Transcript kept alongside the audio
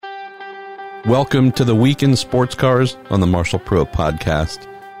Welcome to the Week in Sports Cars on the Marshall Pro Podcast.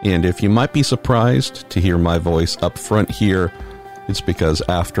 And if you might be surprised to hear my voice up front here, it's because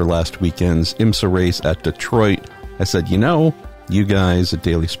after last weekend's IMSA race at Detroit, I said, you guys at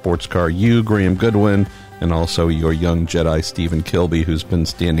Daily Sports Car, you, Graham Goodwin, and also your young Jedi, Stephen Kilbey, who's been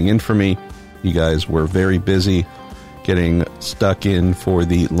standing in for me. You guys were very busy getting stuck in for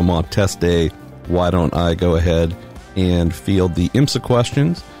the Le Mans test day. Why don't I go ahead and field the IMSA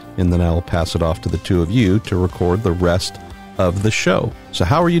questions, and then I'll pass it off to the two of you to record the rest of the show. So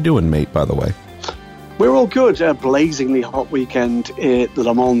how are you doing, mate, by the way? We're all good. A blazingly hot weekend at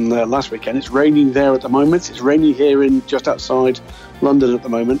Le Mans last weekend. It's raining there at the moment. It's raining here in just outside London at the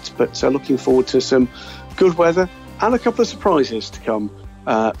moment, but looking forward to some good weather and a couple of surprises to come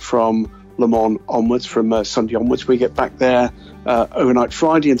from Le Mans onwards, from Sunday onwards. We get back there overnight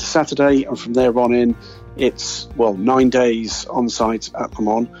Friday into Saturday, and from there on in, it's, 9 days on site at Le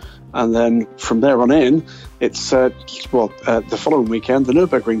Mans. And then from there on in, it's, the following weekend, the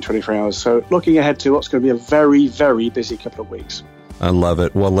Nürburgring 24 hours. So looking ahead to what's going to be a very, very busy couple of weeks. I love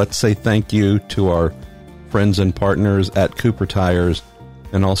it. Well, let's say thank you to our friends and partners at Cooper Tires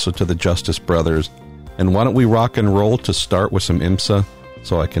and also to the Justice Brothers. And why don't we rock and roll to start with some IMSA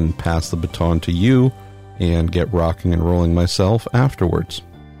so I can pass the baton to you and get rocking and rolling myself afterwards.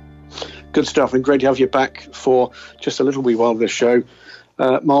 Good stuff, and great to have you back for just a little wee while of this show,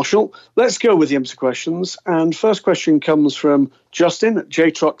 Marshall. Let's go with the IMSA questions. And first question comes from Justin at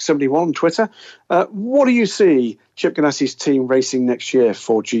JTruck71 on Twitter. What do you see Chip Ganassi's team racing next year?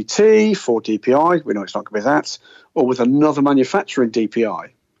 Ford GT, Ford DPI? We know it's not going to be that. Or with another manufacturer in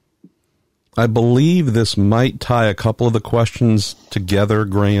DPI? I believe this might tie a couple of the questions together,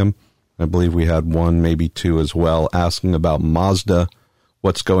 Graham. I believe we had one, maybe two as well, asking about Mazda.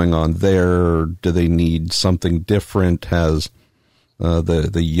 What's going on there? Do they need something different? Has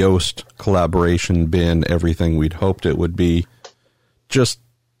the Yost collaboration been everything we'd hoped it would be? Just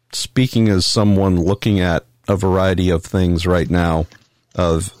speaking as someone looking at a variety of things right now,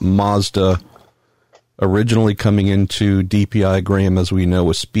 of Mazda originally coming into DPI, Graham, as we know,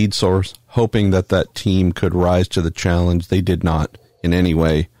 with Speed Source, hoping that that team could rise to the challenge. They did not in any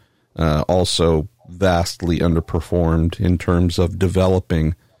way. Also vastly underperformed in terms of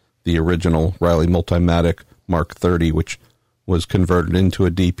developing the original Riley Multimatic Mark 30, which was converted into a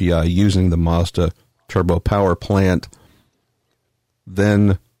DPI using the Mazda turbo power plant.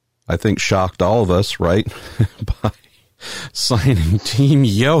 Then, I think, shocked all of us, right, by signing Team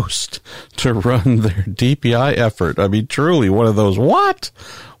Yost to run their DPI effort. I mean, truly one of those, what?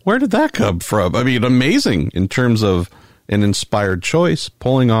 Where did that come from? I mean, amazing in terms of an inspired choice,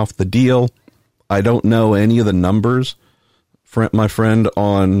 pulling off the deal. I don't know any of the numbers, my friend,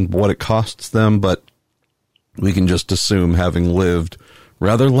 on what it costs them, but we can just assume, having lived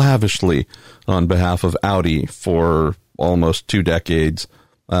rather lavishly on behalf of Audi for almost 2 decades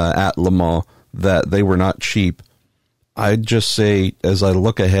at Le Mans, that they were not cheap. I'd just say, as I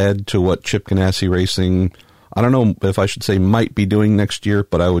look ahead to what Chip Ganassi Racing, I don't know if I should say might be doing next year,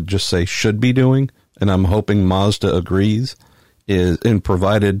 but I would just say should be doing, and I'm hoping Mazda agrees, and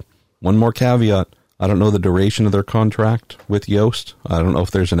provided one more caveat. I don't know the duration of their contract with Yost. I don't know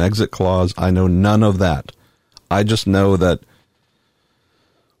if there's an exit clause. I know none of that. I just know that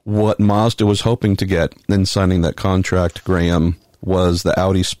what Mazda was hoping to get in signing that contract, Graham, was the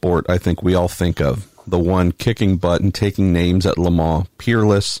Audi Sport I think we all think of. The one kicking butt and taking names at Le Mans.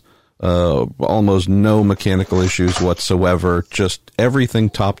 Peerless, almost no mechanical issues whatsoever. Just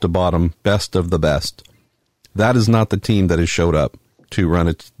everything top to bottom, best of the best. That is not the team that has showed up to run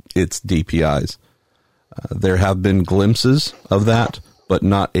its DPIs. There have been glimpses of that, but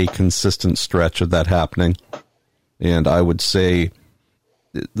not a consistent stretch of that happening. And I would say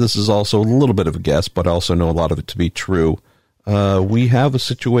this is also a little bit of a guess, but I also know a lot of it to be true. We have a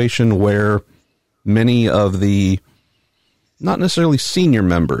situation where many of the, not necessarily senior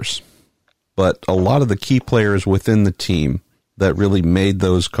members, but a lot of the key players within the team that really made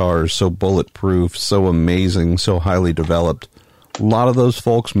those cars so bulletproof, so amazing, so highly developed, a lot of those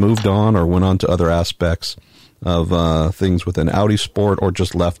folks moved on or went on to other aspects of things within Audi Sport or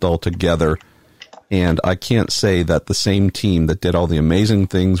just left altogether. And I can't say that the same team that did all the amazing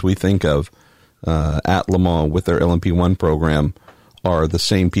things we think of at Le Mans with their LMP1 program are the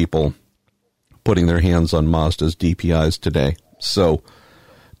same people putting their hands on Mazda's DPIs today. So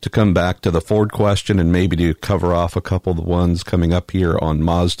to come back to the Ford question and maybe to cover off a couple of the ones coming up here on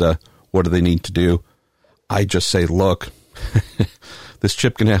Mazda, what do they need to do? I just say, look, this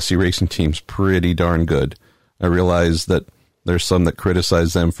Chip Ganassi Racing team's pretty darn good. I realize that there's some that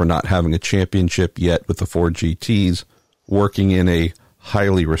criticize them for not having a championship yet with the Ford GTs, working in a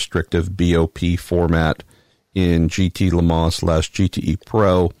highly restrictive BOP format in GT Le Mans / GTE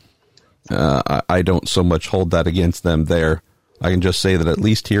Pro. I don't so much hold that against them there. I can just say that at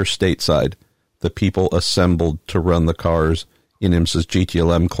least here stateside, the people assembled to run the cars in IMSA's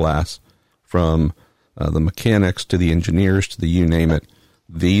GTLM class, from the mechanics to the engineers to the you name it,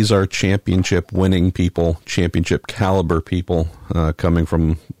 these are championship winning people, championship caliber people coming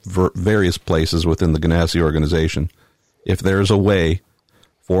from various places within the Ganassi organization. If there's a way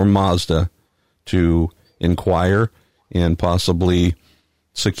for Mazda to inquire and possibly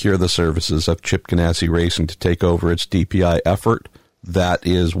secure the services of Chip Ganassi Racing to take over its DPI effort, that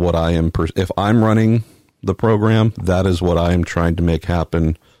is what I am. If I'm running the program, that is what I am trying to make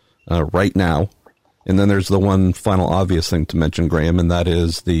happen right now. And then there's the one final obvious thing to mention, Graham, and that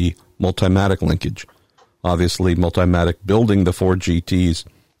is the Multimatic linkage. Obviously, Multimatic building the Ford GTs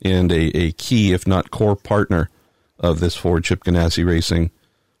and a key, if not core partner of this Ford Chip Ganassi Racing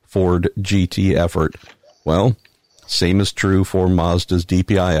Ford GT effort. Well, same is true for Mazda's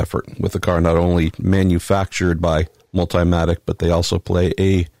DPI effort, with the car not only manufactured by Multimatic, but they also play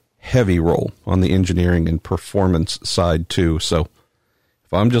a heavy role on the engineering and performance side too. So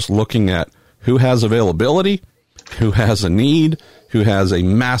if I'm just looking at who has availability, who has a need, who has a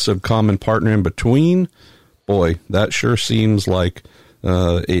massive common partner in between, boy, that sure seems like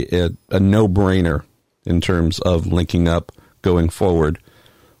a no-brainer in terms of linking up going forward,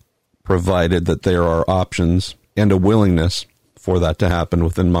 provided that there are options and a willingness for that to happen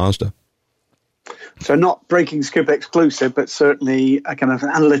within Mazda. So not breaking scoop exclusive, but certainly a kind of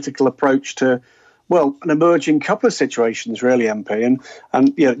analytical approach to, well, an emerging couple of situations, really, MP.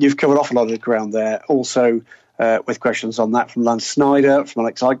 And you know, you've covered off a lot of the ground there. Also, with questions on that from Lance Snyder, from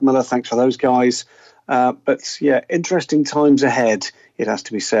Alex Eichmiller. Thanks for those guys. But, yeah, interesting times ahead, it has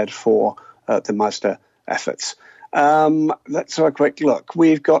to be said, for the Mazda efforts. Let's have a quick look.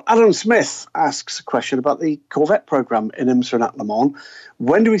 We've got Adam Smith asks a question about the Corvette program in IMSA and at Le Mans.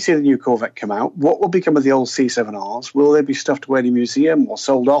 When do we see the new Corvette come out? What will become of the old C7Rs? Will they be stuffed away in a museum or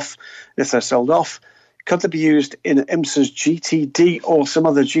sold off? If they're sold off, could they be used in IMSA's GTD or some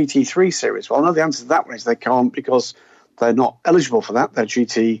other GT3 series? Well, I know the answer to that one is they can't, because they're not eligible for that. They're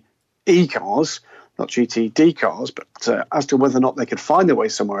GTE cars, not GTD cars. But as to whether or not they could find their way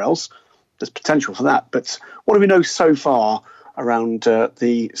somewhere else, there's potential for that. But what do we know so far around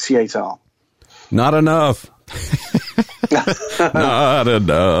the C8R? Not enough. Not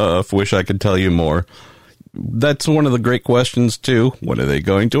enough. Wish I could tell you more. That's one of the great questions, too. When are they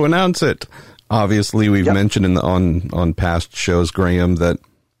going to announce it? Obviously, we've mentioned on past shows, Graham, that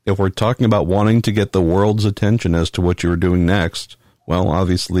if we're talking about wanting to get the world's attention as to what you're doing next, well,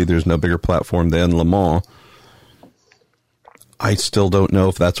 obviously, there's no bigger platform than Le Mans. I still don't know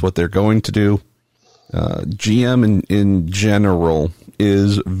if that's what they're going to do. GM in general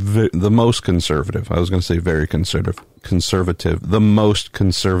is the most conservative. I was going to say very conservative. The most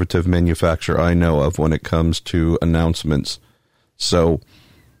conservative manufacturer I know of when it comes to announcements. So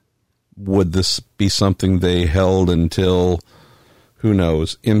would this be something they held until, who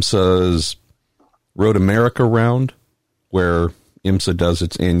knows, IMSA's Road America round, where IMSA does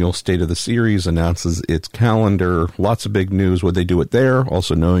its annual State of the Series, announces its calendar, lots of big news. Would they do it there?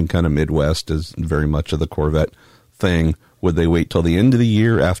 Also knowing kind of Midwest is very much of the Corvette thing. Would they wait till the end of the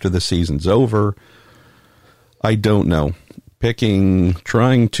year after the season's over? I don't know.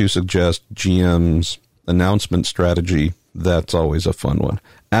 Trying to suggest GM's announcement strategy, that's always a fun one.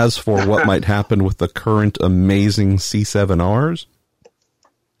 As for what might happen with the current amazing C7Rs,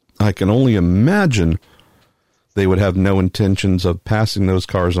 I can only imagine they would have no intentions of passing those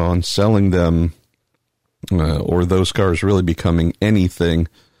cars on, selling them, or those cars really becoming anything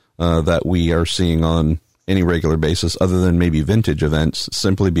that we are seeing on any regular basis other than maybe vintage events,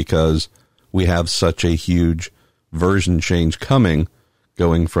 simply because we have such a huge version change coming,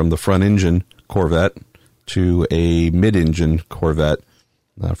 going from the front engine Corvette to a mid-engine Corvette,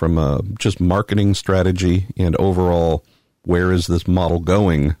 from a just marketing strategy and overall where is this model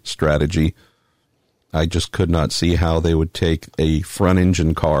going strategy. I just could not see how they would take a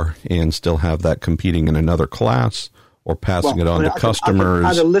front-engine car and still have that competing in another class or passing it on to customers. I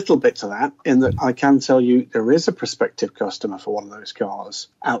can add a little bit to that, in that I can tell you there is a prospective customer for one of those cars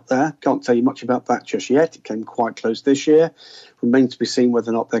out there. Can't tell you much about that just yet. It came quite close this year. Remains to be seen whether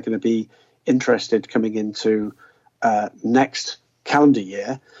or not they're going to be interested coming into next calendar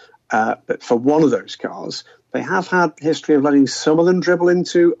year. But for one of those cars, they have had history of letting some of them dribble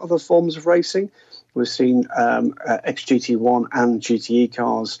into other forms of racing. We've seen XGT1 and GTE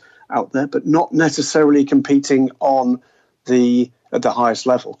cars out there, but not necessarily competing on at the highest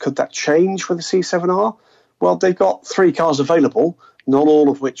level. Could that change with the C7R? Well, they've got 3 cars available, not all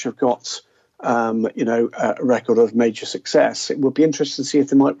of which have got a record of major success. It would be interesting to see if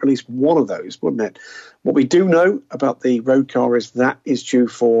they might release one of those, wouldn't it? What we do know about the road car is that is due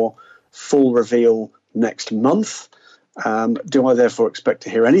for full reveal next month. Do I therefore expect to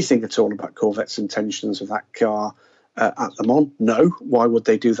hear anything at all about Corvette's intentions of that car at Le Mans? No. Why would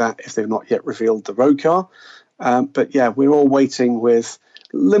they do that if they've not yet revealed the road car? But yeah, we're all waiting with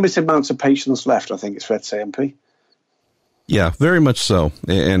limited amounts of patience left, I think it's fair to say, MP. Yeah, very much so.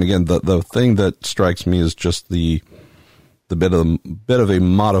 And again, the thing that strikes me is just the bit of a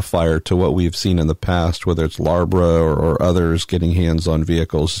modifier to what we've seen in the past, whether it's Larbra or others getting hands on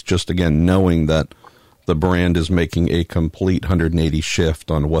vehicles. Just again, knowing that the brand is making a complete 180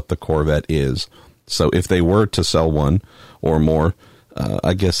 shift on what the Corvette is. So if they were to sell one or more,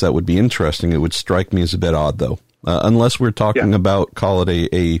 I guess that would be interesting. It would strike me as a bit odd, though, unless we're talking about, call it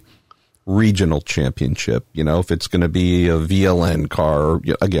a regional championship, if it's going to be a VLN car, or,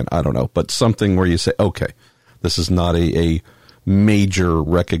 again, I don't know, but something where you say, okay, this is not a major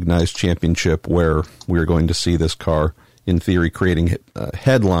recognized championship where we're going to see this car, in theory, creating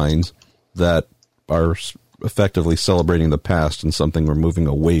headlines that are effectively celebrating the past and something we're moving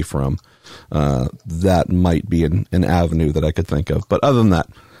away from. That might be an avenue that I could think of. But other than that,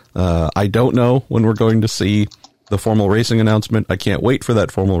 I don't know when we're going to see the formal racing announcement. I can't wait for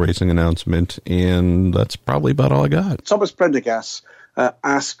that formal racing announcement, and that's probably about all I got. Thomas Prendergast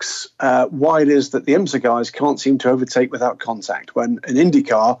asks why it is that the IMSA guys can't seem to overtake without contact, when in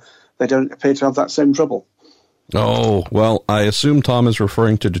IndyCar they don't appear to have that same trouble. Oh, well, I assume Tom is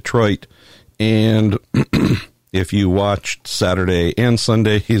referring to Detroit, and if you watched Saturday and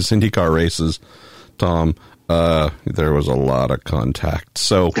Sunday's IndyCar races, Tom, there was a lot of contact.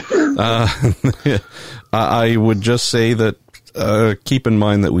 So I would just say that keep in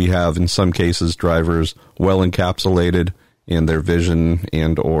mind that we have, in some cases, drivers well encapsulated in their vision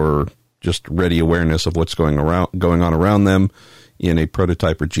and or just ready awareness of what's going on around them in a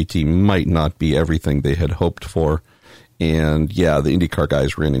prototype or GT might not be everything they had hoped for. And yeah, the IndyCar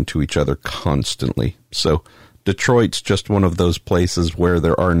guys ran into each other constantly. So Detroit's just one of those places where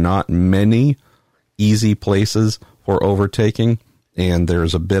there are not many easy places for overtaking, and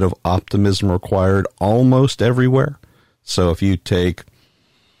there's a bit of optimism required almost everywhere. So if you take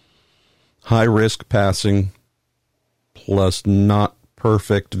high risk passing plus not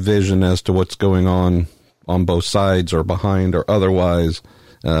perfect vision as to what's going on both sides or behind or otherwise,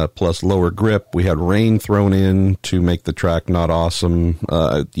 plus lower grip, we had rain thrown in to make the track not awesome.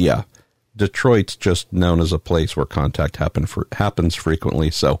 Detroit's just known as a place where contact happens frequently,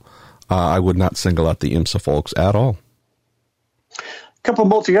 so I would not single out the IMSA folks at all. A couple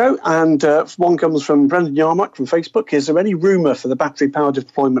more to go, and one comes from Brendan Yarmack from Facebook. Is there any rumour for the battery power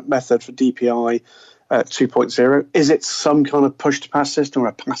deployment method for DPI 2.0? Is it some kind of push-to-pass system or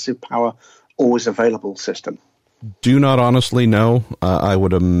a passive power always available system? Do not honestly know. I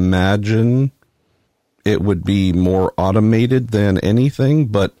would imagine it would be more automated than anything,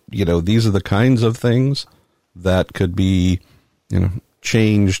 but, these are the kinds of things that could be,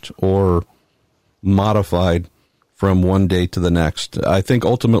 changed or modified from one day to the next. I think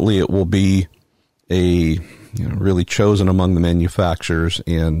ultimately it will be really chosen among the manufacturers,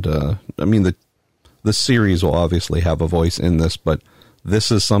 and the series will obviously have a voice in this, but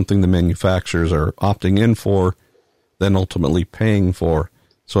this is something the manufacturers are opting in for, then ultimately paying for.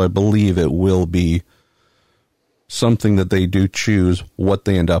 So I believe it will be something that they do choose what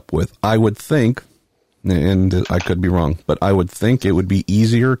they end up with. I would think, and I could be wrong, but I would think it would be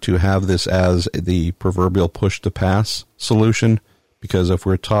easier to have this as the proverbial push-to-pass solution, because if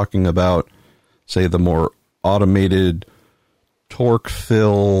we're talking about, say, the more automated torque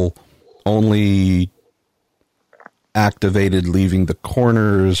fill, only activated leaving the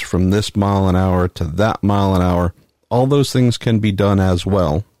corners from this mile an hour to that mile an hour, all those things can be done as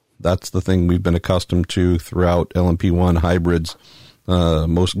well. That's the thing we've been accustomed to throughout LMP1 hybrids,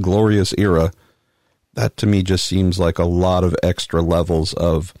 most glorious era. That to me just seems like a lot of extra levels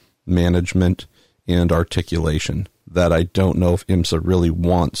of management and articulation that I don't know if IMSA really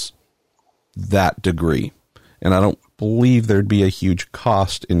wants that degree. And I don't believe there'd be a huge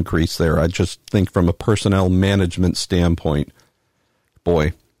cost increase there. I just think from a personnel management standpoint,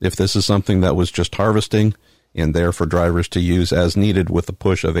 boy, if this is something that was just harvesting and there for drivers to use as needed with the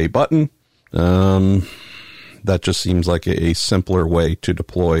push of a button, that just seems like a simpler way to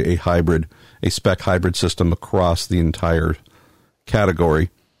deploy a spec hybrid system across the entire category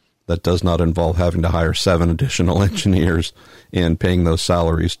that does not involve having to hire 7 additional engineers and paying those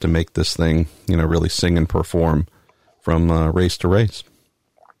salaries to make this thing, really sing and perform from race to race.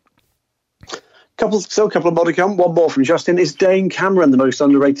 Still a couple of more to come. One more from Justin. Is Dane Cameron the most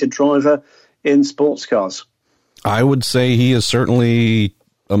underrated driver in sports cars? I would say he is certainly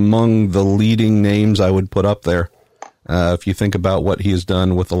among the leading names I would put up there. If you think about what he has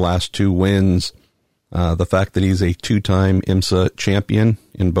done with the last 2 wins, the fact that he's a 2-time IMSA champion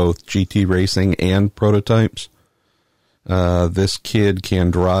in both GT racing and prototypes, this kid can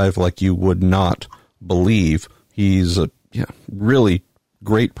drive like you would not believe. He's a really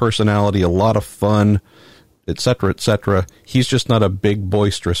great personality, a lot of fun, etc., etc. He's just not a big,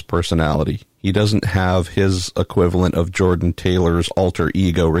 boisterous personality. He doesn't have his equivalent of Jordan Taylor's alter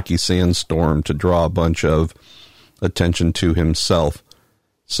ego, Ricky Sandstorm, to draw a bunch of attention to himself.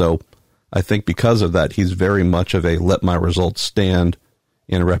 So I think because of that, he's very much of a let my results stand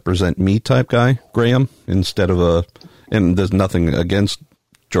and represent me type guy, Graham, instead of and there's nothing against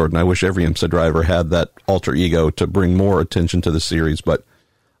Jordan. I wish every IMSA driver had that alter ego to bring more attention to the series, but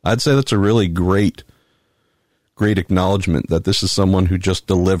I'd say that's a really great acknowledgement that this is someone who just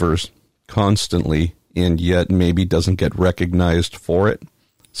delivers constantly and yet maybe doesn't get recognized for it.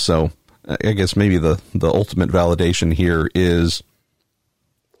 So I guess maybe the ultimate validation here is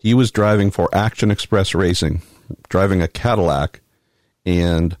he was driving for Action Express Racing, driving a Cadillac,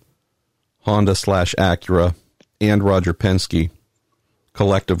 and Honda/Acura and Roger Penske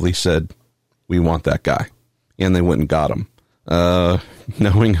collectively said, we want that guy. And they went and got him.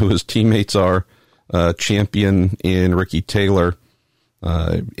 Knowing who his teammates are, champion in Ricky Taylor,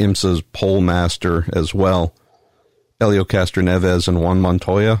 IMSA's pole master as well, Helio Castroneves and Juan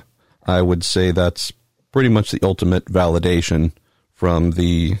Montoya, I would say that's pretty much the ultimate validation from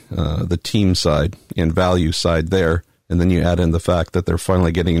the team side and value side there. And then you add in the fact that they're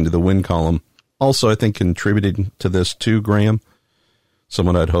finally getting into the win column. Also, I think contributing to this too, Graham,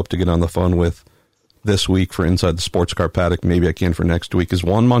 someone I'd hope to get on the phone with this week for Inside the Sports Car Paddock, maybe I can for next week, is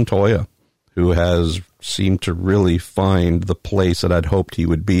Juan Montoya, who has seemed to really find the place that I'd hoped he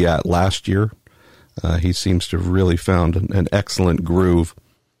would be at last year. He seems to have really found an excellent groove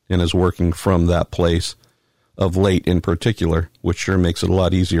and is working from that place of late in particular, which sure makes it a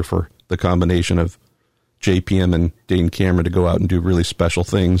lot easier for the combination of JPM and Dane Cameron to go out and do really special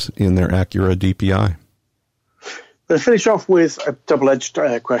things in their Acura DPI. We'll finish off with a double-edged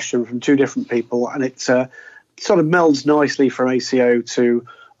question from 2 different people, and it sort of melds nicely from ACO to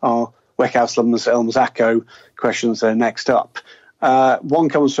our Weckhouse Elms ACO questions next up. One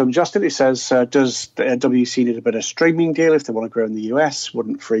comes from Justin. It says, does the WC need a better streaming deal if they want to grow in the US?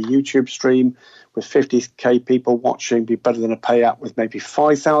 Wouldn't free YouTube stream with 50k people watching be better than a payout with maybe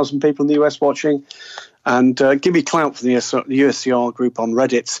 5,000 people in the US watching? And give me clout for the USCR group on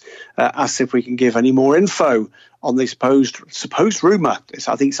Reddit. Ask if we can give any more info on the supposed rumour.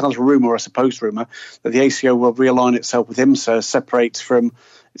 I think it sounds a rumour or a supposed rumour that the ACO will realign itself with IMSA, separate from,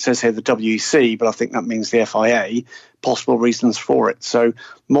 it says here, the WEC, but I think that means the FIA, possible reasons for it. So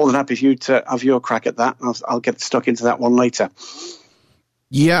more than happy for you to have your crack at that. I'll get stuck into that one later.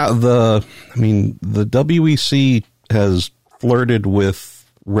 Yeah, the WEC has flirted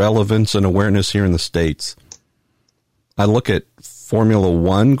with relevance and awareness here in the States. I look at Formula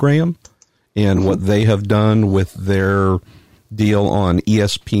One, Graham, and what they have done with their deal on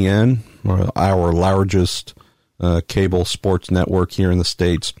ESPN, our largest cable sports network here in the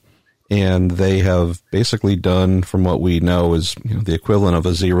States. And they have basically done, from what we know, is the equivalent of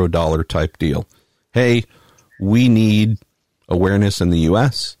a $0 type deal. Hey, we need awareness in the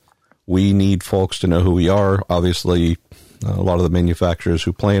U.S. We need folks to know who we are. Obviously, a lot of the manufacturers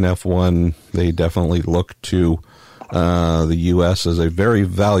who play in F1, they definitely look to the U.S. as a very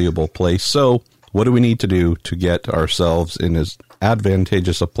valuable place. So what do we need to do to get ourselves in as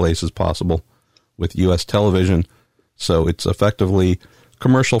advantageous a place as possible with U.S. television? So it's effectively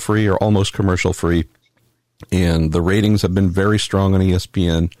commercial-free or almost commercial-free, and the ratings have been very strong on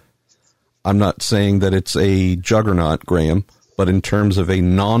ESPN. I'm not saying that it's a juggernaut, Graham, but in terms of a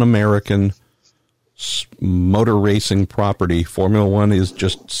non-American motor racing property, Formula One is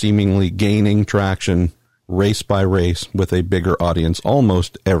just seemingly gaining traction race by race with a bigger audience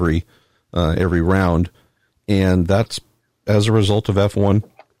almost every round, and that's as a result of F1,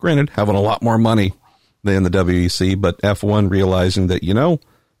 granted, having a lot more money than the WEC, but F1 realizing that,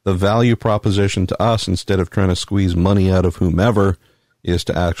 the value proposition to us, instead of trying to squeeze money out of whomever, is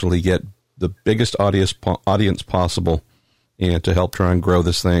to actually get the biggest audience possible and to help try and grow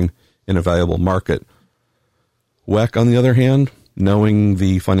this thing in a valuable market. WEC, on the other hand, knowing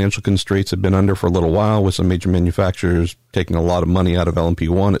the financial constraints have been under for a little while, with some major manufacturers taking a lot of money out of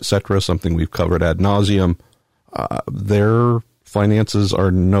LMP1, etc., something we've covered ad nauseum, their finances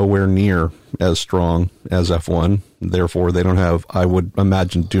are nowhere near as strong as F1. Therefore, they don't have, I would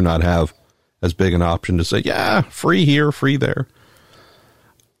imagine, do not have as big an option to say, yeah, free here, free there.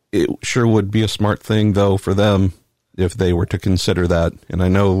 It sure would be a smart thing, though, for them if they were to consider that. And I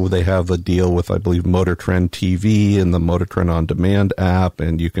know they have the deal with, I believe, Motor Trend TV and the Motor Trend On Demand app,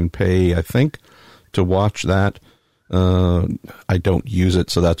 and you can pay, I think, to watch that. I don't use it,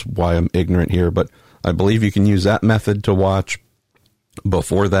 so that's why I'm ignorant here, but I believe you can use that method to watch.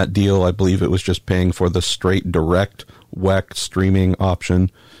 Before that deal, I believe it was just paying for the straight direct WEC streaming option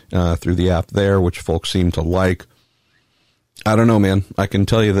through the app there, which folks seem to like. I don't know, man. I can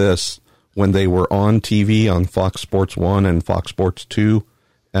tell you this. When they were on TV on Fox Sports 1 and Fox Sports 2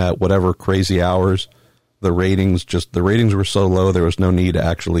 at whatever crazy hours, the ratings were so low there was no need to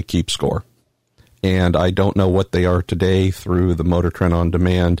actually keep score. And I don't know what they are today through the Motor Trend On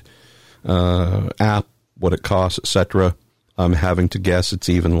Demand app, what it costs, etc. I'm having to guess it's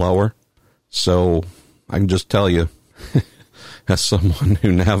even lower. So I can just tell you, as someone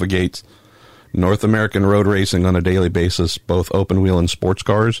who navigates North American road racing on a daily basis, both open wheel and sports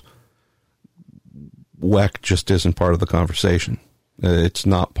cars, WEC just isn't part of the conversation. It's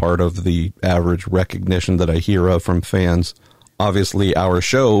not part of the average recognition that I hear of from fans. Obviously, our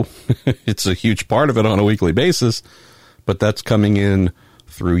show, it's a huge part of it on a weekly basis, but that's coming in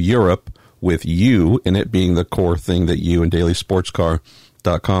through Europe with you and it being the core thing that you and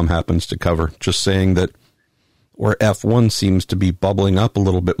dailysportscar.com happens to cover. Just saying that where F1 seems to be bubbling up a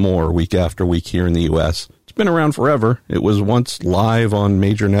little bit more week after week here in the U.S. It's been around forever. It was once live on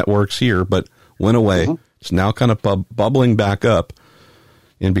major networks here, but went away. Mm-hmm. It's now kind of bubbling back up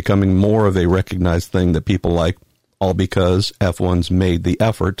and becoming more of a recognized thing that people like, all because F1's made the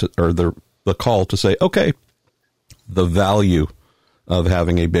effort to, or the call to say, okay, the value of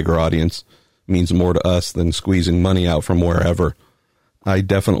having a bigger audience means more to us than squeezing money out from wherever. I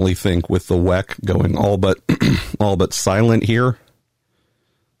definitely think with the WEC going all but silent here,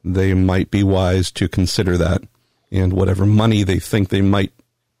 they might be wise to consider that. And whatever money they think they might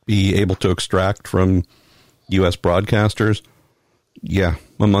be able to extract from U.S. broadcasters, yeah,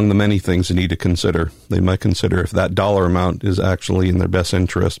 among the many things they need to consider. They might consider if that dollar amount is actually in their best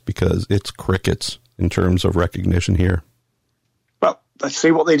interest, because it's crickets in terms of recognition here. Well, let's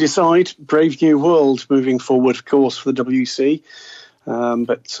see what they decide. Brave new world moving forward, of course, for the WC.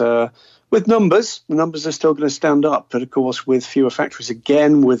 But with numbers, the numbers are still going to stand up. But, of course, with fewer factories,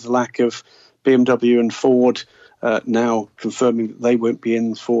 again, with the lack of BMW and Ford now confirming that they won't be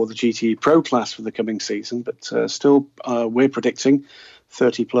in for the GTE Pro class for the coming season. But still, we're predicting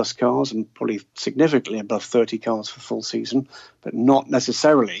 30-plus cars and probably significantly above 30 cars for full season, but not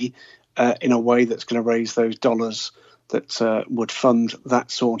necessarily in a way that's going to raise those dollars that would fund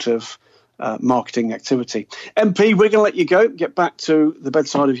that sort of marketing activity. MP, we're going to let you go. Get back to the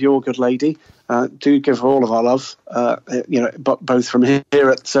bedside of your good lady. Do give her all of our love, both from here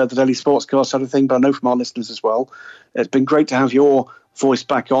at the Daily Sports Car side of thing, but I know from our listeners as well. It's been great to have your voice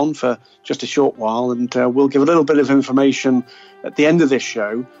back on for just a short while, and we'll give a little bit of information at the end of this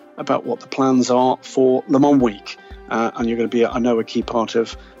show about what the plans are for Le Mans Week. And you're going to be, I know, a key part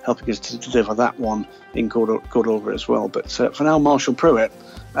of helping us to deliver that one in good order as well. But for now, Marshall Pruitt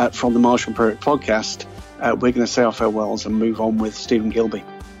from the Marshall Pruitt podcast, we're going to say our farewells and move on with Stephen Kilbey.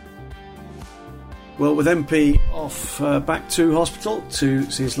 Well, with MP off back to hospital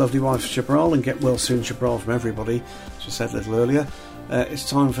to see his lovely wife Chibral and get well soon, Chibral, from everybody, as I said a little earlier, it's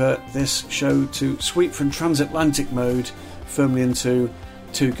time for this show to sweep from transatlantic mode firmly into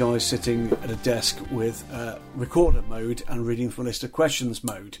two guys sitting at a desk with recorder mode and reading from a list of questions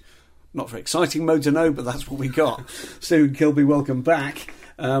mode. Not very exciting mode to know, but that's what we got. Stephen Kilbey, welcome back.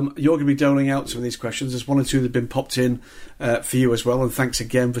 You're going to be doling out some of these questions. There's one or two that have been popped in for you as well, and thanks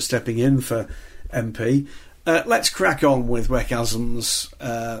again for stepping in for MP. Let's crack on with Wek Elms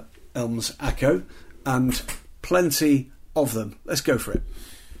Acco, and plenty of them. Let's go for it.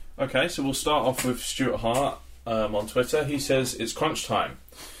 Okay, so we'll start off with Stuart Hart on Twitter. He says, it's crunch time.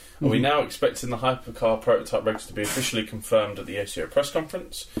 Are we now expecting the hypercar prototype regs to be officially confirmed at the ACO press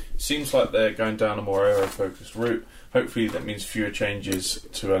conference? Seems like they're going down a more aero-focused route. Hopefully that means fewer changes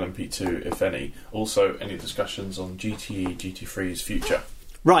to LMP2, if any. Also, any discussions on GTE, GT3's future?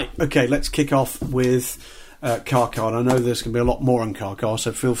 Right, okay, let's kick off with Car. And I know there's going to be a lot more on Car,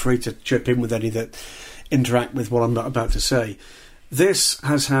 so feel free to chip in with any that interact with what I'm about to say. This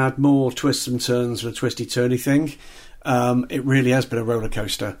has had more twists and turns than a twisty-turny thing. It really has been a roller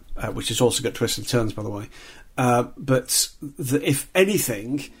coaster, which has also got twists and turns, by the way. But if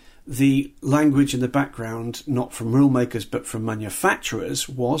anything, the language in the background, not from rule makers but from manufacturers,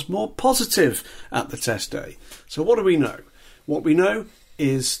 was more positive at the test day. So what do we know? What we know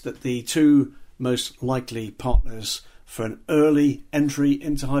is that the two most likely partners for an early entry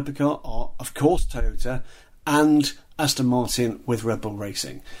into hypercar are, of course, Toyota and Aston Martin with Red Bull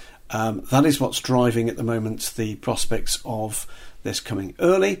Racing. That is what's driving at the moment the prospects of this coming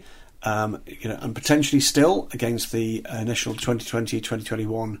early, and potentially still against the initial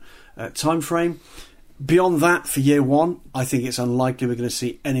 2020-2021 time frame. Beyond that, for year one, I think it's unlikely we're going to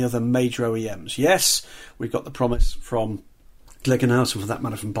see any other major OEMs. Yes, we've got the promise from Glickenhaus, and for that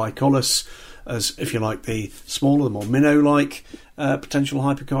matter from Bicollis, as, if you like, the smaller, the more minnow-like potential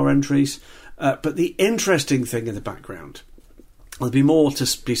hypercar entries. But the interesting thing in the background, there'll be more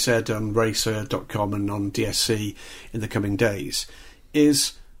to be said on Racer.com and on DSC in the coming days,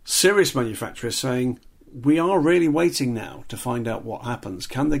 is serious manufacturers saying, we are really waiting now to find out what happens.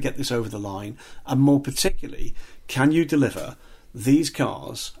 Can they get this over the line? And more particularly, can you deliver these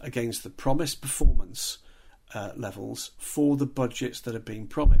cars against the promised performance levels for the budgets that are being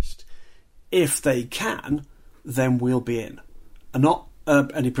promised? If they can, then we'll be in. And not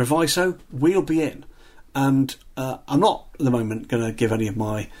any proviso, we'll be in. And I'm not at the moment going to give any of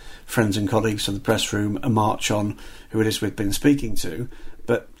my friends and colleagues from the press room a march on who it is we've been speaking to,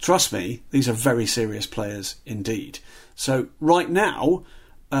 but trust me, these are very serious players indeed. So right now,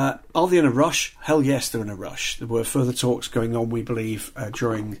 are they in a rush? Hell yes, they're in a rush. There were further talks going on, we believe,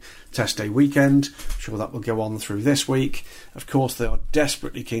 during test day weekend. I'm sure that will go on through this week. Of course, they are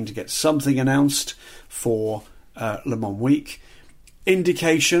desperately keen to get something announced for Le Mans week.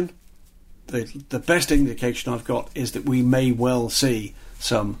 Indication, the best indication I've got is that we may well see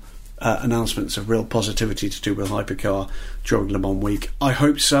some announcements of real positivity to do with hypercar during Le Mans week. I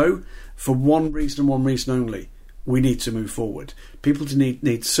hope so, for one reason and one reason only. We need to move forward. People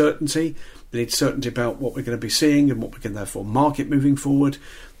need certainty. They need certainty about what we're going to be seeing and what we can therefore market moving forward.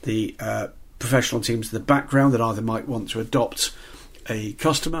 The professional teams in the background that either might want to adopt a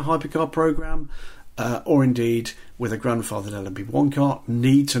customer hypercar program or indeed with a grandfathered LMP1 car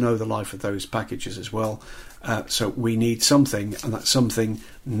need to know the life of those packages as well. So we need something, and that something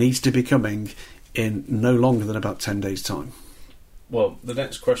needs to be coming in no longer than about 10 days' time. Well, the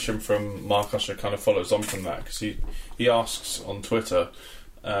next question from Mark Usher kind of follows on from that, because he asks on Twitter,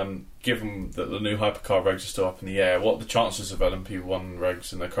 given that the new hypercar regs are still up in the air, what are the chances of LMP1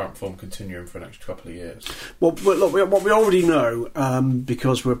 regs in their current form continuing for an extra couple of years? Well, look, what we already know,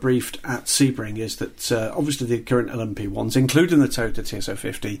 because we're briefed at Sebring, is that obviously the current LMP1s, including the Toyota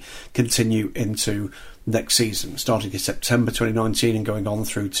TS050, continue into next season, starting in September 2019 and going on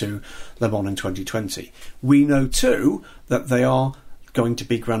through to Le Mans in 2020. We know too that they are going to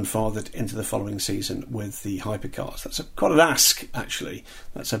be grandfathered into the following season with the hypercars. That's quite an ask, actually.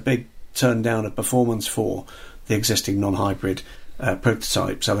 That's a big turn down of performance for the existing non-hybrid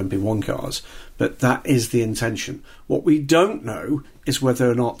prototypes LMP1 cars, but that is the intention. What we don't know is whether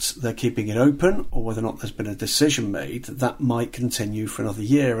or not they're keeping it open, or whether or not there's been a decision made that might continue for another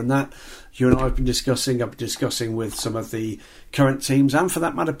year, and that you and I have been discussing. I've been discussing with some of the current teams, and for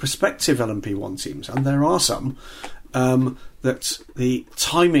that matter prospective LMP1 teams, and there are some that the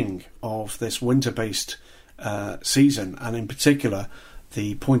timing of this winter-based season, and in particular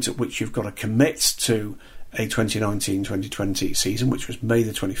the point at which you've got to commit to a 2019-2020 season, which was May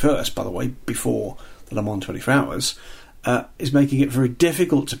the 21st, by the way, before the Le Mans 24 Hours, is making it very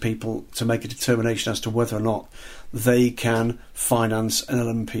difficult to people to make a determination as to whether or not they can finance an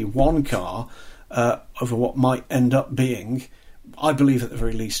LMP1 car over what might end up being, I believe, at the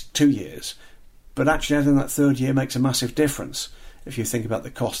very least 2 years. But actually, I think that third year makes a massive difference if you think about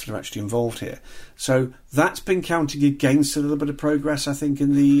the costs that are actually involved here. So that's been counting against a little bit of progress, I think,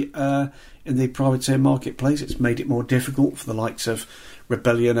 in the privateer marketplace. It's made it more difficult for the likes of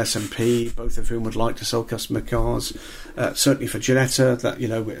Rebellion, S&P, both of whom would like to sell customer cars. Certainly for Ginetta, that,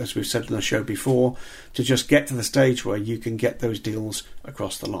 as we've said in the show before, to just get to the stage where you can get those deals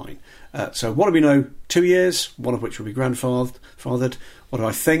across the line. So what do we know? 2 years, one of which will be grandfathered. What do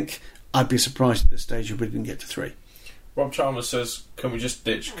I think? I'd be surprised at this stage if we didn't get to 3. Rob Chalmers says, can we just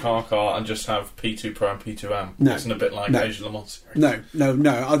ditch car and just have P2 Pro and P2 Am? No. Isn't a bit like Asia Le Mans series?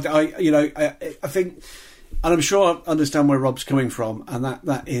 No. I think, and I'm sure I understand where Rob's coming from, and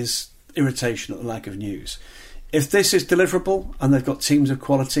that is irritation at the lack of news. If this is deliverable, and they've got teams of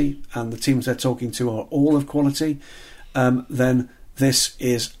quality, and the teams they're talking to are all of quality, then this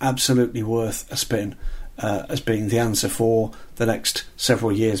is absolutely worth a spin as being the answer for the next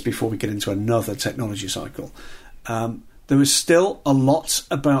several years before we get into another technology cycle. There is still a lot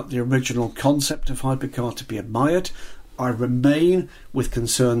about the original concept of hypercar to be admired. I remain with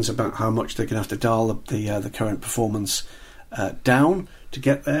concerns about how much they're going to have to dial the current performance down to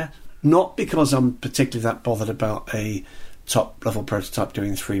get there. Not because I'm particularly that bothered about a top-level prototype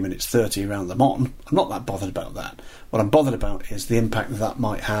doing 3 minutes 30 around Le Mans. I'm not that bothered about that. What I'm bothered about is the impact that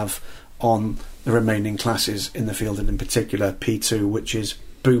might have on the remaining classes in the field, and in particular P2, which is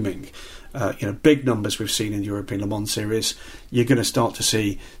booming. Big numbers we've seen in the European Le Mans Series. You're going to start to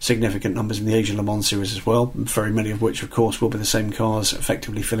see significant numbers in the Asian Le Mans Series as well, very many of which, of course, will be the same cars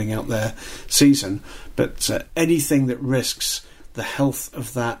effectively filling out their season. But anything that risks the health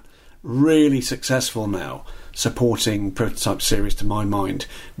of that really successful now supporting prototype series, to my mind,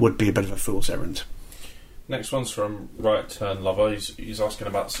 would be a bit of a fool's errand. Next one's from Right Turn Lover. He's asking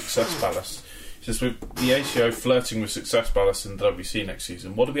about success ballast. He says, with the ACO flirting with success ballast in the WC next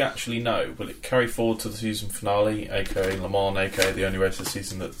season, what do we actually know? Will it carry forward to the season finale, aka Le Mans, aka the only race of the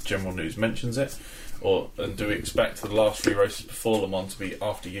season that General News mentions it? And do we expect the last 3 races before Le Mans to be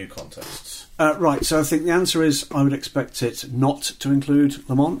after you contests? Right, so I think the answer is I would expect it not to include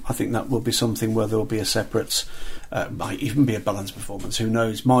Le Mans. I think that will be something where there will be a separate, might even be a balanced performance. Who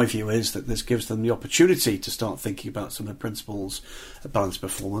knows? My view is that this gives them the opportunity to start thinking about some of the principles of balanced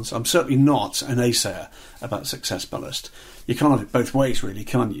performance. I'm certainly not an naysayer about success ballast. You can't have it both ways, really,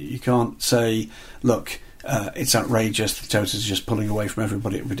 can you? You can't say, look, it's outrageous, the Toyotas are just pulling away from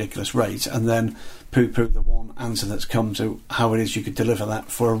everybody at a ridiculous rate, and then poo-poo the one answer that's come to how it is you could deliver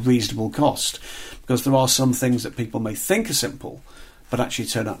that for a reasonable cost. Because there are some things that people may think are simple, but actually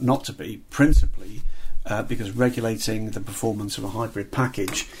turn out not to be, principally because regulating the performance of a hybrid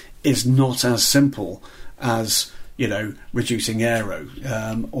package is not as simple as, reducing aero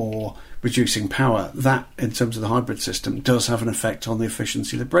or reducing power. That, in terms of the hybrid system, does have an effect on the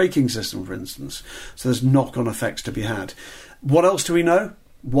efficiency of the braking system, for instance. So there's knock-on effects to be had. What else do we know?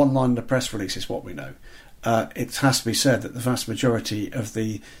 One line in the press release is what we know. It has to be said that the vast majority of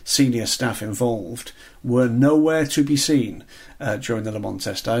the senior staff involved were nowhere to be seen during the Le Mans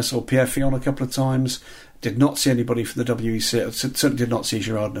test day. I saw Pierre Fillon a couple of times, did not see anybody from the WEC, certainly did not see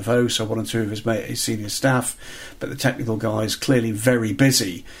Gerard Neveu, so one or two of his senior staff, but the technical guys clearly very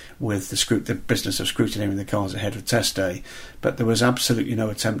busy with the business of scrutineering the cars ahead of test day. But there was absolutely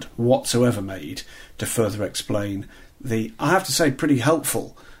no attempt whatsoever made to further explain the, I have to say, pretty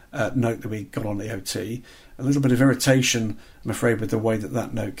helpful note that we got on EOT. A little bit of irritation, I'm afraid, with the way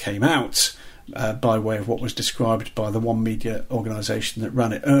that note came out, by way of what was described by the one media organisation that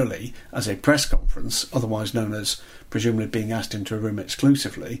ran it early as a press conference, otherwise known as presumably being asked into a room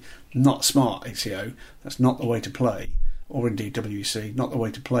exclusively. Not smart, ACO. That's not the way to play, or indeed WEC, not the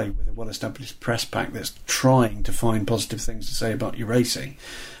way to play with a well-established press pack that's trying to find positive things to say about your racing.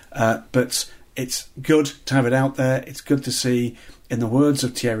 But it's good to have it out there. It's good to see, in the words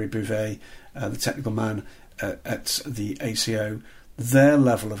of Thierry Bouvet, the technical man at the ACO, their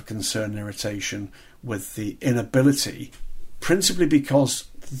level of concern and irritation with the inability, principally because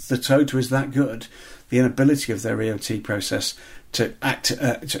the Toto is that good, the inability of their EOT process to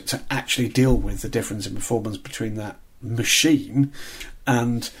actually deal with the difference in performance between that machine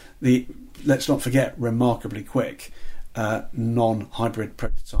and the, let's not forget, remarkably quick non-hybrid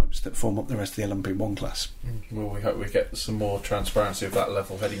prototypes that form up the rest of the LMP1 class. Well, we hope we get some more transparency of that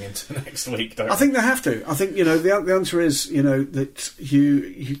level heading into next week, don't we? I think they have to. I think, the answer is, that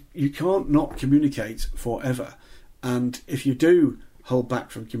you can't not communicate forever. And if you do hold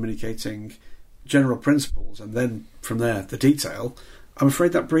back from communicating general principles and then from there the detail, I'm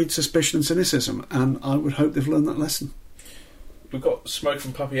afraid that breeds suspicion and cynicism, and I would hope they've learned that lesson. We've got Smoke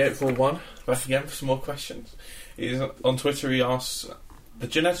from Puppy 841 back again for some more questions. On Twitter, he asks, the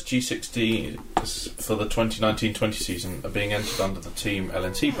Ginetta G60 for the 2019-20 season are being entered under the Team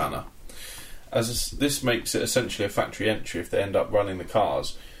LNT banner. As this makes it essentially a factory entry if they end up running the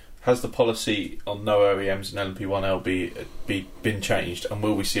cars, has the policy on no OEMs in LMP1 LB been changed, and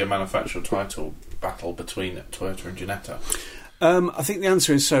will we see a manufacturer title battle between Toyota and Ginetta? I think the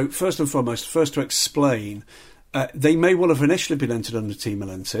answer is, so first and foremost, first to explain, they may well have initially been entered under Team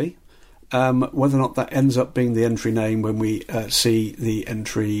LNT. Whether or not that ends up being the entry name when we see the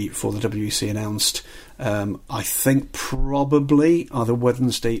entry for the WEC announced, I think probably either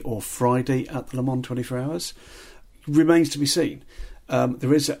Wednesday or Friday at the Le Mans 24 Hours, remains to be seen.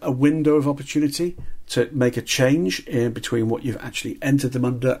 There is a window of opportunity to make a change in between what you've actually entered them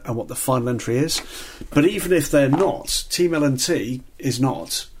under and what the final entry is. But even if they're not, Team LNT is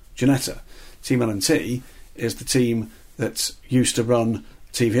not Ginetta. Team LNT is the team that used to run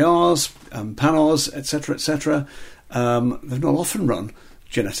TVRs, Panos, etc., etc. They've not often run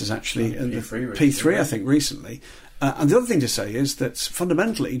Ginetta's actually, P3 I think recently. And the other thing to say is that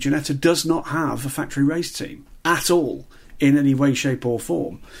fundamentally Ginetta does not have a factory race team at all in any way, shape or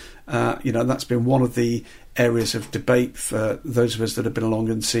form. That's been one of the areas of debate for those of us that have been along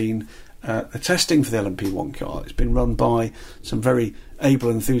and seen the testing for the LMP1 car. It's been run by some very able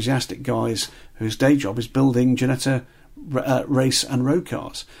and enthusiastic guys whose day job is building Ginetta race and road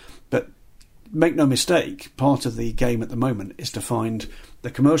cars. But make no mistake, part of the game at the moment is to find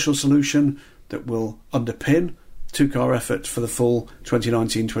the commercial solution that will underpin two-car effort for the full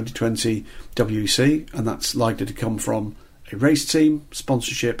 2019-2020 WEC, and that's likely to come from a race team,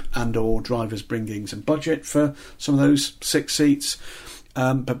 sponsorship and or drivers bringing some budget for some of those 6 seats.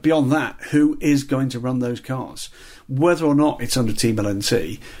 But beyond that, who is going to run those cars? Whether or not it's under Team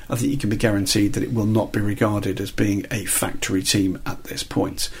LNT, I think you can be guaranteed that it will not be regarded as being a factory team at this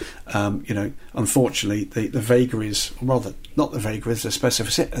point. Unfortunately, the vagaries, or rather, not the vagaries,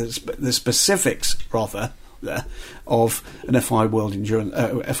 the specifics, rather, of an FI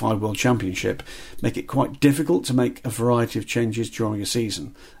World Championship make it quite difficult to make a variety of changes during a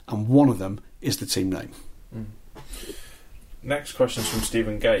season, and one of them is the team name. Next question is from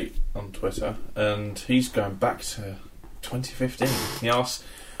Stephen Gate on Twitter, and he's going back to 2015. He asks,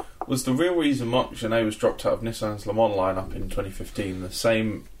 was the real reason Marc Genet was dropped out of Nissan's Le Mans lineup in 2015 the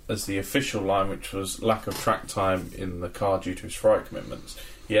same as the official line, which was lack of track time in the car due to his Ferrari commitments?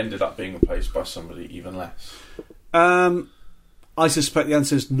 He ended up being replaced by somebody even less. I suspect the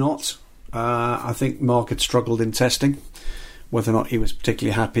answer is not. I think Mark had struggled in testing, whether or not he was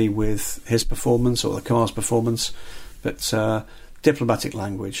particularly happy with his performance or the car's performance. But diplomatic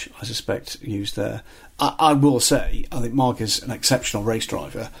language, I suspect, used there. I will say, I think Mark is an exceptional race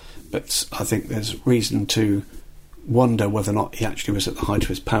driver, but I think there's reason to wonder whether or not he actually was at the height of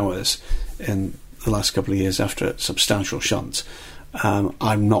his powers in the last couple of years after a substantial shunt.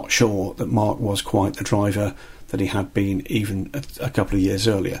 I'm not sure that Mark was quite the driver that he had been even a couple of years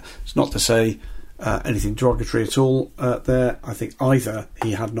earlier. It's not to say anything derogatory at all there. I think either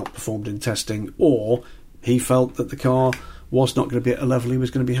he had not performed in testing, or he felt that the car was not going to be at a level he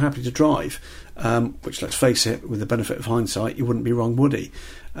was going to be happy to drive, which, let's face it, with the benefit of hindsight, you wouldn't be wrong, would he?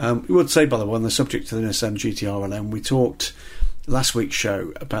 We would say, by the way, on the subject of the Nissan GT-R LM, we talked last week's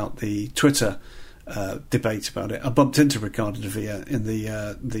show about the Twitter debate about it. I bumped into Ricardo De Villa in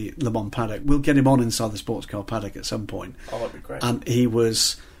the Le Mans paddock. We'll get him on inside the sports car paddock at some point. Oh, that'd be great. And he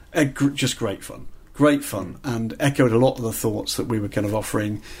was just great fun. Great fun, and echoed a lot of the thoughts that we were kind of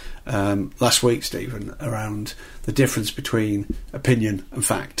offering last week, Stephen, around the difference between opinion and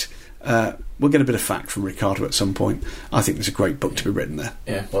fact. We'll get a bit of fact from Ricardo at some point. I think there's a great book to be written there.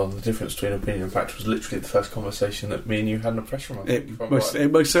 Yeah, well, the difference between opinion and fact was literally the first conversation that me and you had in a press room. It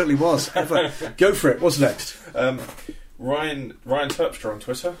most certainly was. Go for it. What's next? Ryan Terpstra on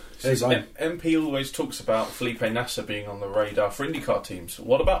Twitter says, Hey, MP always talks about Felipe Nasser being on the radar for IndyCar teams.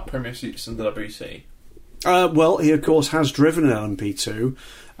 What about Premier Seats and the WC? Well, he of course has driven an LMP2.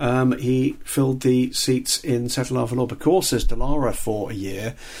 He filled the seats in Settlava Courses Dallara for a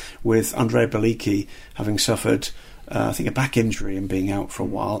year, with Andrea Bellicchi having suffered I think a back injury and being out for a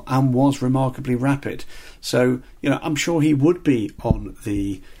while, and was remarkably rapid. So, I'm sure he would be on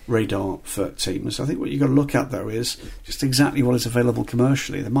the radar for teams. I think what you've got to look at, though, is just exactly what is available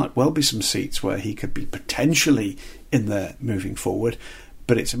commercially. There might well be some seats where he could be potentially in there moving forward,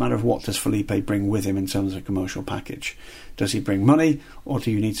 but it's a matter of what does Felipe bring with him in terms of a commercial package. Does he bring money, or do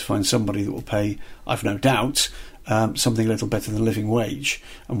you need to find somebody that will pay, I've no doubt, something a little better than living wage,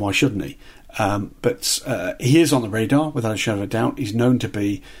 and why shouldn't he? But he is on the radar without a shadow of a doubt. He's known to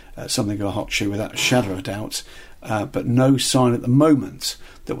be something of a hot shoe without a shadow of a doubt, but no sign at the moment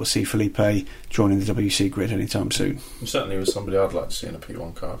that we'll see Felipe joining the WC grid anytime soon. Certainly was somebody I'd like to see in a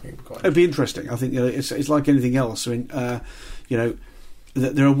P1 car. I think it'd be interesting. I think it's like anything else. I mean,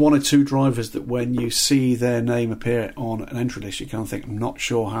 there are one or two drivers that when you see their name appear on an entry list, you kind of think, I'm not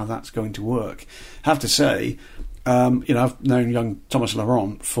sure how that's going to work. I have to say, I've known young Thomas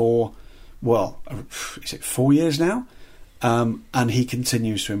Laurent for, is it 4 years now? And he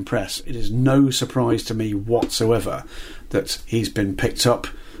continues to impress. It is no surprise to me whatsoever that he's been picked up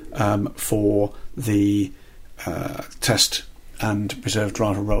for the test and reserve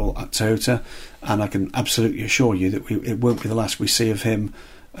driver role at Toyota, and I can absolutely assure you that it won't be the last we see of him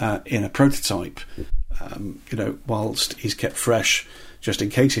in a prototype. Whilst he's kept fresh, just in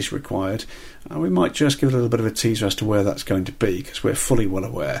case he's required, we might just give a little bit of a teaser as to where that's going to be, because we're fully well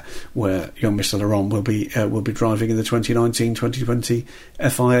aware where young Mr. Laurent will be driving in the 2019-2020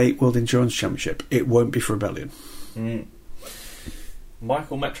 FIA World Endurance Championship. It won't be for Rebellion.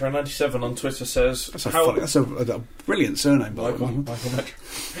 Michael Metro 97 on Twitter says, that's a brilliant surname, by the way. Michael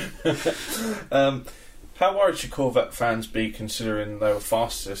Metro. How worried should Corvette fans be, considering they were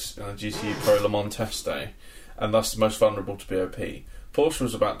fastest in the GTE Pro Le Mans test day and thus the most vulnerable to BOP? Porsche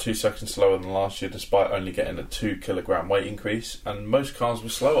was about 2 seconds slower than last year, despite only getting a 2 kilogram weight increase, and most cars were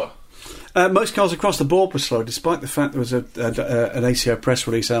slower. Most cars across the board were slow, despite the fact there was an ACO press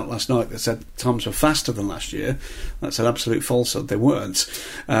release out last night that said times were faster than last year. That's an absolute falsehood. They weren't.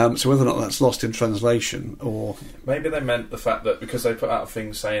 So whether or not that's lost in translation, or maybe they meant the fact that because they put out a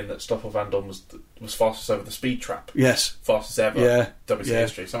thing saying that Stoffel Vandoorne was fastest over the speed trap. Yes, fastest ever. Yeah, WC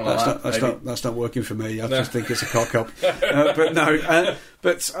history. Something like that. That's not working for me. I just think it's a cock up. But no.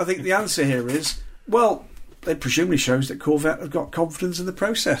 But I think the answer here is, well, it presumably shows that Corvette have got confidence in the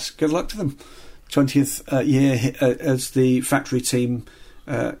process. Good luck to them. 20th year as the factory team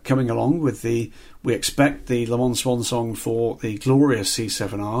coming along with we expect the Le Mans Swan Song for the glorious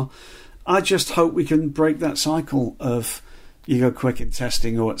C7R. I just hope we can break that cycle of you go quick in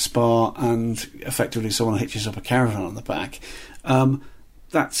testing or at Spa and effectively someone hitches up a caravan on the back.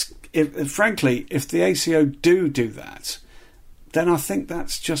 Frankly, if the ACO do that, then I think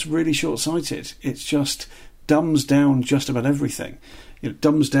that's just really short-sighted. It's just dumbs down just about everything. It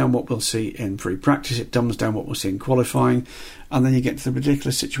dumbs down what we'll see in pre-practice, it dumbs down what we'll see in qualifying, and then you get to the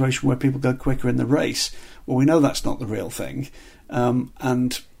ridiculous situation where people go quicker in the race. Well, we know that's not the real thing,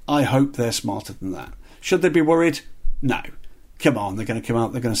 and I hope they're smarter than that. Should they be worried? No. Come on, they're going to come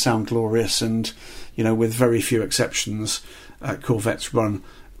out, they're going to sound glorious, and, with very few exceptions, Corvettes run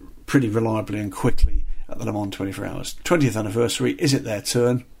pretty reliably and quickly at the Le Mans 24 Hours. 20th anniversary, is it their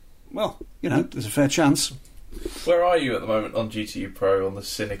turn? Well, there's a fair chance. Where are you at the moment on GTU Pro on the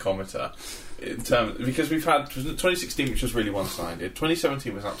cynicometer? Because we've had 2016, which was really one-sided.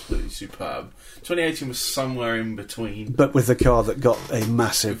 2017 was absolutely superb. 2018 was somewhere in between, but with the car that got a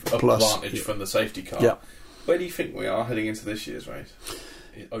massive advantage from the safety car. Yeah. Where do you think we are heading into this year's race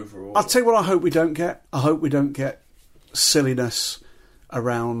overall? I'll tell you what I hope we don't get. I hope we don't get silliness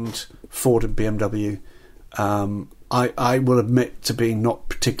around Ford and BMW. I will admit to being not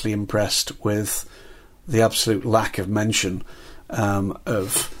particularly impressed with the absolute lack of mention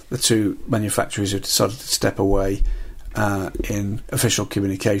of the two manufacturers who decided to step away in official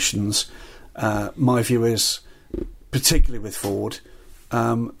communications. My view is, particularly with Ford,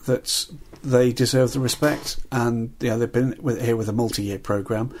 that they deserve the respect, and they've been here with a multi-year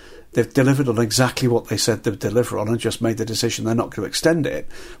programme. They've delivered on exactly what they said they'd deliver on, and just made the decision they're not going to extend it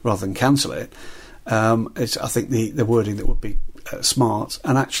rather than cancel it. It's, I think, the wording that would be smart,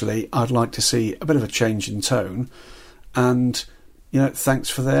 and actually I'd like to see a bit of a change in tone, and thanks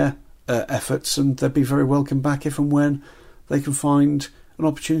for their efforts, and they'd be very welcome back if and when they can find an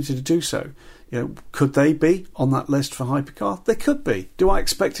opportunity to do so. Could they be on that list for hypercar? They could be. Do I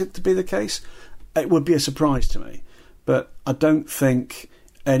expect it to be the case? It would be a surprise to me, but I don't think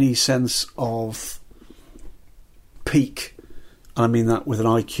any sense of peak, and I mean that with an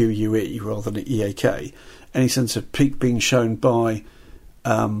IQUE rather than an EAK, any sense of peak being shown by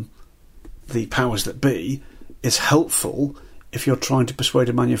the powers that be is helpful if you're trying to persuade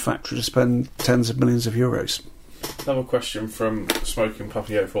a manufacturer to spend tens of millions of euros. Another question from Smoking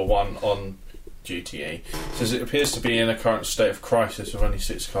Puppy 041 on GTE. Says it appears to be in a current state of crisis with only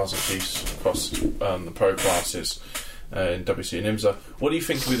 6 cars apiece across the pro classes in WC and IMSA. What do you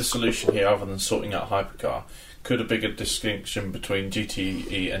think will be the solution here other than sorting out hypercar? Could a bigger distinction between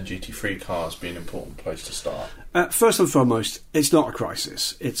GTE and GT3 cars be an important place to start? First and foremost, it's not a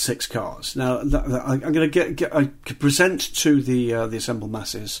crisis. It's 6 cars. Now, I'm going to present to the assembled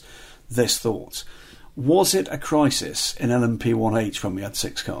masses this thought. Was it a crisis in LMP1H when we had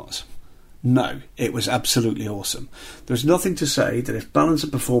 6 cars? No, it was absolutely awesome. There's nothing to say that if balance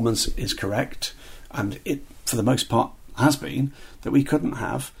of performance is correct, and it, for the most part, has been, that we couldn't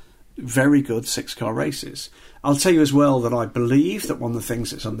have very good 6-car races. I'll tell you as well that I believe that one of the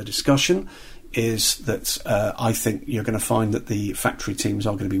things that's under discussion is that I think you're going to find that the factory teams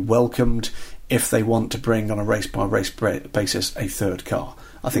are going to be welcomed if they want to bring on a race-by-race basis a 3rd car.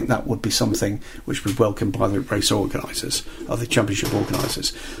 I think that would be something which would be welcomed by the race organisers, or the championship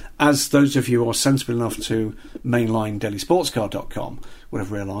organisers. As those of you who are sensible enough to mainline dailysportscar.com would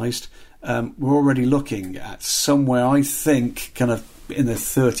have realised, we're already looking at somewhere, I think, kind of in the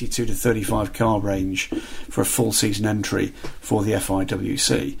 32 to 35 car range for a full season entry for the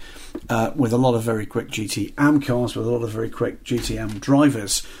FIWC, with a lot of very quick GT-AM cars, with a lot of very quick GT-AM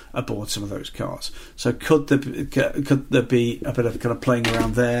drivers aboard some of those cars. So could there be a bit of kind of playing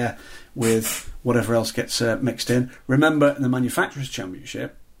around there with whatever else gets mixed in? Remember, in the Manufacturers'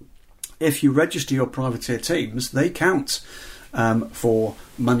 Championship, if you register your privateer teams, they count for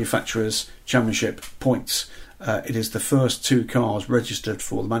Manufacturers' Championship points. It is the first 2 cars registered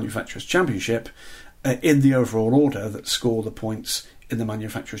for the Manufacturers' Championship in the overall order that score the points in the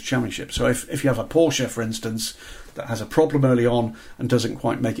Manufacturers' Championship. So if you have a Porsche, for instance, that has a problem early on and doesn't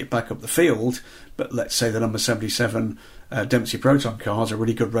quite make it back up the field, but let's say the number 77 Dempsey Proton cars, a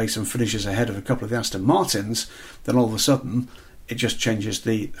really good race and finishes ahead of a couple of the Aston Martins, then all of a sudden it just changes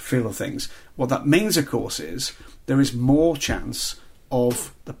the feel of things. What that means, of course, is there is more chance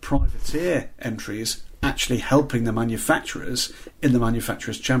of the privateer entries actually helping the manufacturers in the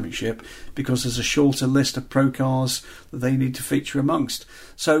Manufacturers' Championship, because there's a shorter list of pro cars that they need to feature amongst.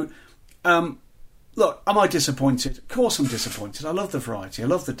 So, look, am I disappointed? Of course I'm disappointed. I love the variety. I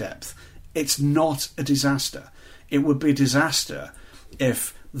love the depth. It's not a disaster. It would be a disaster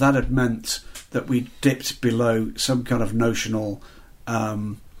if that had meant that we dipped below some kind of notional...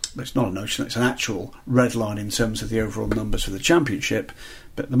 it's not a notion, it's an actual red line in terms of the overall numbers for the championship.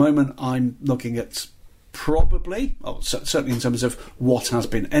 But at the moment I'm looking at probably, certainly in terms of what has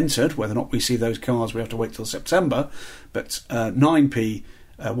been entered, whether or not we see those cars we have to wait till September, but 9p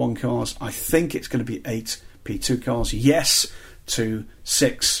 1 cars, I think it's going to be 8p2 cars, yes to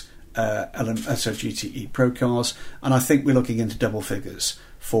 6 GTE Pro cars, and I think we're looking into double figures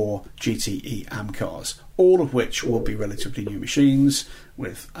for GTE AM cars, all of which will be relatively new machines,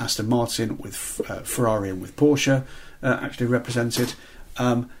 with Aston Martin, with Ferrari and with Porsche actually represented.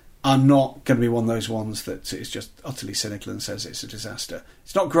 I'm not going to be one of those ones that is just utterly cynical and says it's a disaster.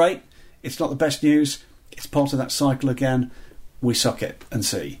 It's not great, it's not the best news, it's part of that cycle again. We suck it and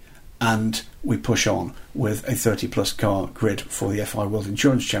see, and we push on with a 30 plus car grid for the FI World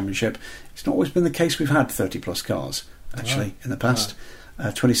Endurance Championship. It's not always been the case we've had 30 plus cars actually in the past.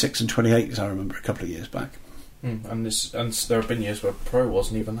 26 and 28 as I remember a couple of years back. And there have been years where Pro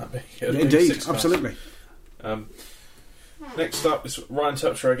wasn't even that big. Indeed, absolutely. Next up is Ryan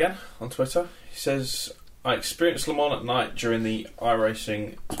Terpstra again on Twitter. He says, I experienced Le Mans at night during the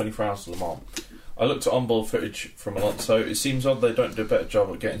iRacing 24 Hours of Le Mans. I looked at onboard footage from Alonso. It seems odd they don't do a better job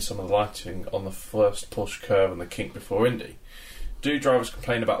at getting some of the lighting on the first Porsche curve and the kink before Indy. Do drivers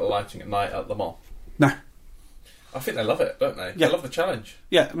complain about the lighting at night at Le Mans? No. I think they love it, don't they? Yeah. They love the challenge.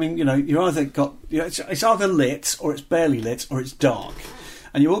 Yeah, I mean, you either got... it's either lit, or it's barely lit, or it's dark.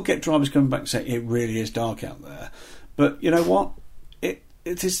 And you will get drivers coming back and say, it really is dark out there. But you know what?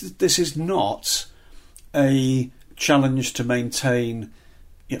 This is not a challenge to maintain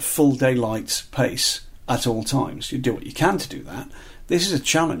full daylight pace at all times. You do what you can to do that. This is a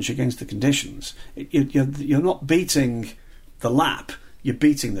challenge against the conditions. You're not beating the lap, you're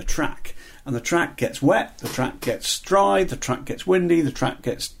beating the track. And the track gets wet, the track gets dry, the track gets windy, the track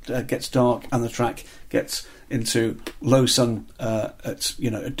gets dark, and the track gets into low sun at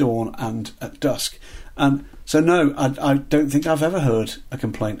dawn and at dusk. So no, I don't think I've ever heard a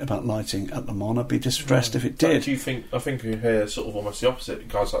complaint about lighting at Le Mans. I'd be distressed if it did. I think you hear sort of almost the opposite.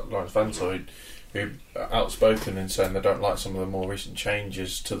 Guys like Lawrence Vensel who are outspoken in saying they don't like some of the more recent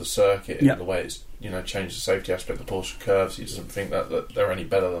changes to the circuit and the way it's changed the safety aspect of the Porsche curves. He doesn't think that they're any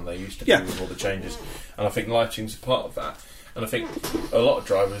better than they used to be with all the changes. And I think lighting's a part of that. And I think a lot of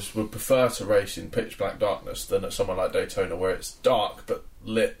drivers would prefer to race in pitch black darkness than at somewhere like Daytona where it's dark but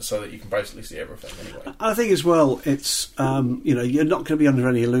lit so that you can basically see everything anyway. I think as well it's you're not going to be under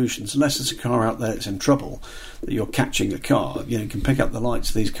any illusions unless there's a car out there that's in trouble that you're catching a car. You can pick up the lights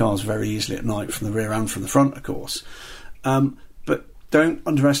of these cars very easily at night from the rear and from the front, of course. But don't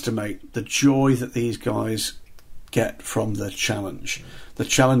underestimate the joy that these guys get from the challenge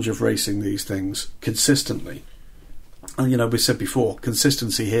of racing these things consistently. And we said before,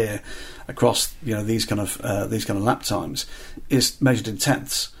 consistency here across these kind of lap times is measured in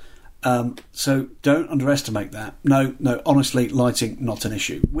tenths. So don't underestimate that. No, honestly, lighting not an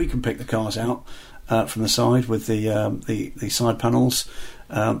issue. We can pick the cars out from the side with the side panels.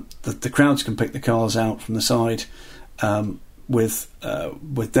 The crowds can pick the cars out from the side with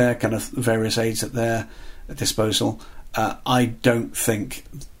their kind of various aids at their disposal. I don't think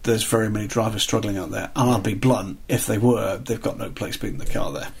there's very many drivers struggling out there, and I'll be blunt, if they were, they've got no place beating the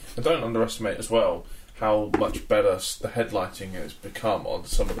car there. I don't underestimate as well how much better the headlighting has become on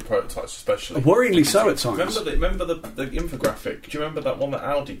some of the prototypes, especially. Worryingly so at times. Remember the infographic? Do you remember that one that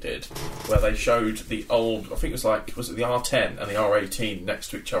Audi did, where they showed the old, I think it was it the R10 and the R18 next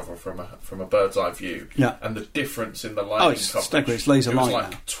to each other from a bird's eye view? Yeah. And the difference in the lighting coverage. It's laser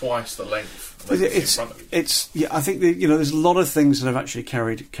light now. Twice the length. I think there's a lot of things that have actually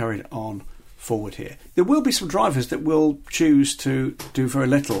carried on forward here. There will be some drivers that will choose to do very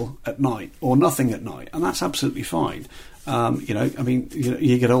little at night or nothing at night, and that's absolutely fine.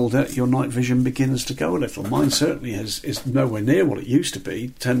 You get older, your night vision begins to go a little. Mine certainly is nowhere near what it used to be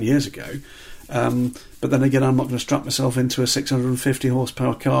 10 years ago. But then again, I'm not going to strap myself into a 650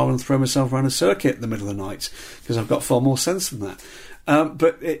 horsepower car and throw myself around a circuit in the middle of the night because I've got far more sense than that.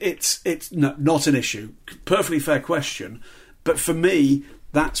 But it's not an issue. Perfectly fair question. But for me,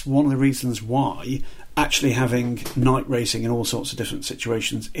 that's one of the reasons why actually having night racing in all sorts of different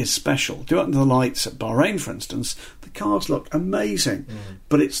situations is special. Do it under the lights at Bahrain, for instance. The cars look amazing,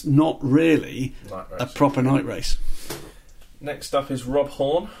 but it's not really a proper night race. Next up is Rob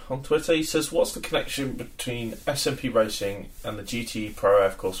Horn on Twitter. He says, what's the connection between SMP Racing and the GT Pro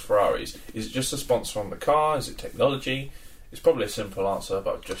AF Course Ferraris? Is it just a sponsor on the car? Is it technology? It's probably a simple answer,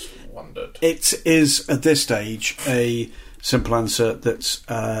 but I've just wondered. It is, at this stage, a simple answer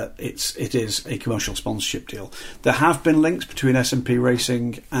that it is a commercial sponsorship deal. There have been links between SMP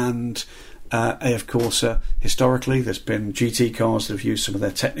Racing and AF Corsa historically. There's been GT cars that have used some of their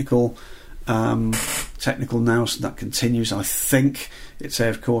technical now, so that continues. I think it's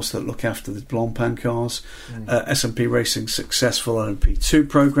AF Corsa that look after the Blancpain cars. SMP Racing's successful LMP2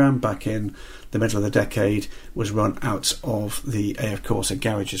 program back in the middle of the decade was run out of the AF Corsa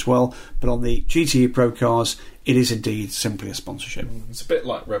garage as well. But on the GTE Pro cars, it is indeed simply a sponsorship. It's a bit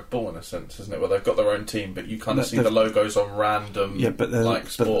like Red Bull in a sense, isn't it? Where they've got their own team, but you kind of see the logos on random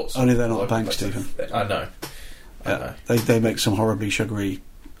sports. Only they're not a bank, Stephen. I know. They make some horribly sugary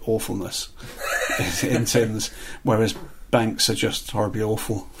awfulness in tins, whereas banks are just horribly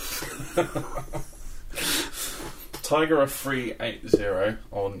awful. Tiger of 380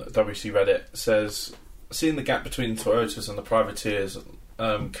 on WC Reddit says, seeing the gap between Toyotas and the privateers,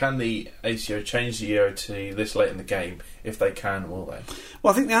 can the ACO change the EOT this late in the game? If they can, will they?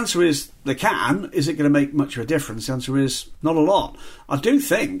 Well, I think the answer is they can. Is it going to make much of a difference? The answer is not a lot. I do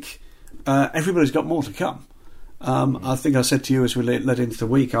think everybody's got more to come. I think I said to you as we led into the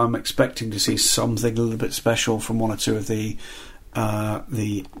week, I'm expecting to see something a little bit special from one or two of the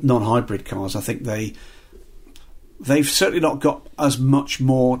non-hybrid cars. I think they've certainly not got as much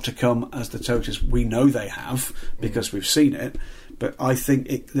more to come as the Toyotas. We know they have because we've seen it, but I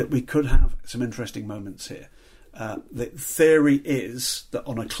think that we could have some interesting moments here. The theory is that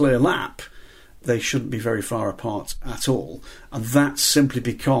on a clear lap, they shouldn't be very far apart at all, and that's simply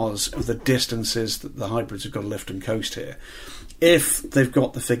because of the distances that the hybrids have got to lift and coast here. If they've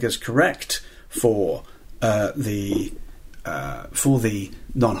got the figures correct for the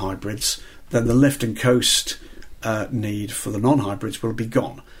non-hybrids, then the lift and coast need for the non-hybrids will be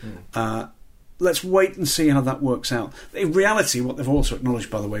gone. Let's wait and see how that works out. In reality, what they've also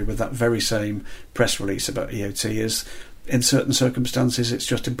acknowledged, by the way, with that very same press release about EOT is, in certain circumstances, it's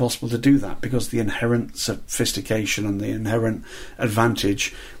just impossible to do that because the inherent sophistication and the inherent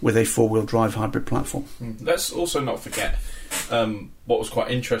advantage with a four-wheel drive hybrid platform. Let's also not forget what was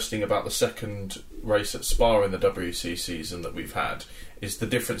quite interesting about the second race at Spa in the WC season that we've had is the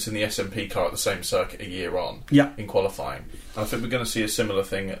difference in the SMP car at the same circuit a year on in qualifying. And I think we're going to see a similar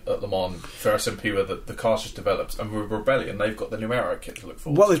thing at Le Mans for SMP where the car's just developed, and with Rebellion they've got the new aero kit to look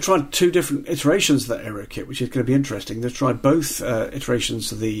forward to. Well, they've tried two different iterations of that aero kit, which is going to be interesting. They've tried both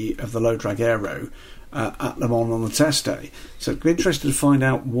iterations of the low drag aero at Le Mans on the test day, so it'd be interesting to find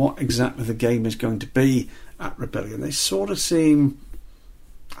out what exactly the game is going to be at Rebellion. They sort of seem,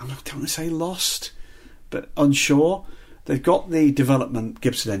 I don't want to say lost, but unsure. They've got the development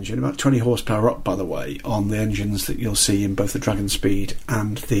Gibson engine, about 20 horsepower up, by the way, on the engines that you'll see in both the Dragon Speed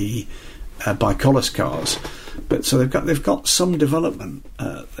and the Bicolis cars. But so they've got some development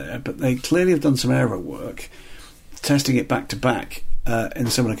there, but they clearly have done some aero work. Testing it back to back in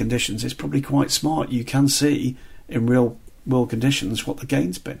similar conditions is probably quite smart. You can see in real world conditions what the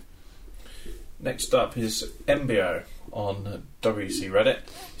gain's been. Next up is MBO on WC Reddit.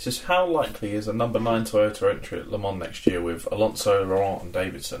 He says, how likely is a number 9 Toyota entry at Le Mans next year with Alonso, Laurent and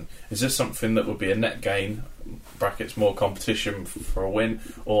Davidson? Is this something that would be a net gain, brackets more competition for a win,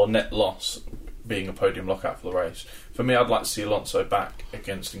 or net loss being a podium lockout for the race? For me, I'd like to see Alonso back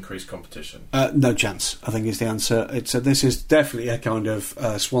against increased competition. No chance, I think is the answer. This is definitely a kind of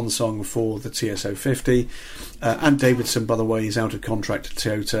swan song for the TSO 50. And Davidson, by the way, is out of contract at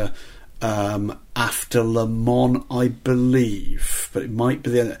Toyota after Le Mans, I believe, but it might be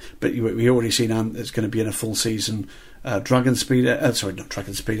the end. But we already seen it's going to be in a full season Jota Sport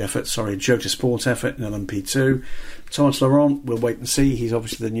effort in LMP2. Thomas Laurent, we'll wait and see. He's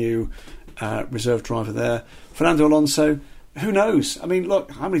obviously the new reserve driver there. Fernando Alonso, who knows? I mean,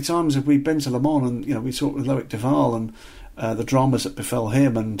 look, how many times have we been to Le Mans and we saw it with Loic Duval and the dramas that befell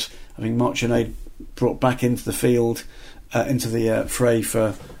him, and I mean Marc Gené brought back into the field, into the fray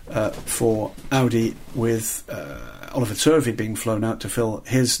for Audi, with Oliver Turvey being flown out to fill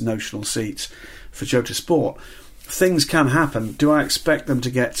his notional seats for Jota Sport. Things can happen. Do I expect them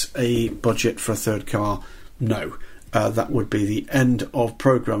to get a budget for a third car? No. That would be the end of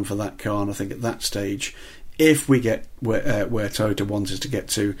programme for that car, and I think at that stage, if we get where Toyota wants us to get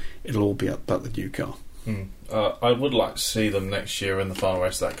to, it'll all be about the new car. I would like to see them next year in the final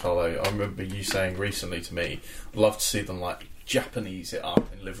race of that car, though. I remember you saying recently to me, I'd love to see them Japanese it up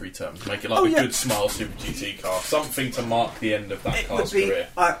in livery terms, make it good Smile Super GT car, something to mark the end of that car's career.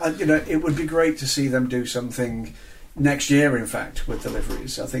 It would be great to see them do something next year, in fact, with the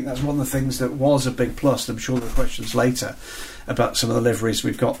liveries. I think that's one of the things that was a big plus. I'm sure there are questions later about some of the liveries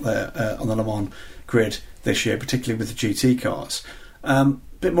we've got there on the Le Mans grid this year, particularly with the GT cars.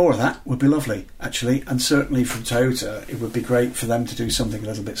 Bit more of that would be lovely, actually, and certainly from Toyota it would be great for them to do something a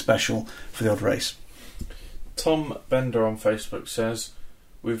little bit special for the odd race. Tom Bender on Facebook says,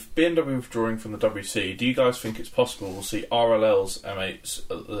 with BMW withdrawing from the WC, do you guys think it's possible we'll see RLL's M8s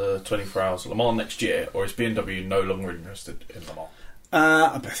at the 24 Hours of Le Mans next year, or is BMW no longer interested in Le Mans?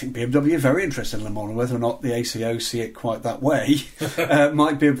 I think BMW are very interested in Le Mans, and whether or not the ACO see it quite that way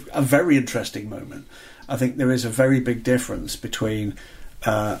might be a very interesting moment. I think there is a very big difference between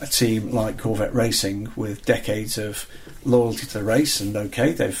a team like Corvette Racing with decades of loyalty to the race, and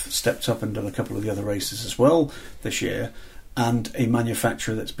they've stepped up and done a couple of the other races as well this year, and a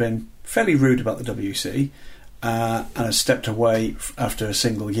manufacturer that's been fairly rude about the WC and has stepped away after a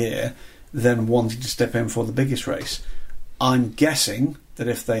single year, then wanting to step in for the biggest race. I'm guessing that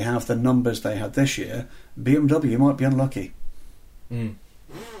if they have the numbers they had this year, BMW might be unlucky.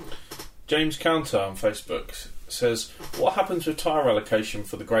 James Counter on Facebook says, what happens with tyre allocation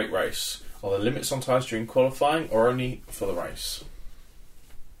for the Great Race? Are there limits on tyres during qualifying or only for the race?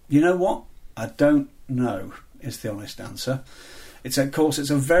 You know what? I don't know, is the honest answer. It's a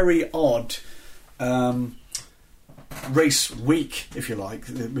very odd race week, if you like.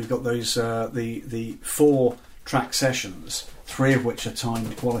 We've got those the 4 track sessions, 3 of which are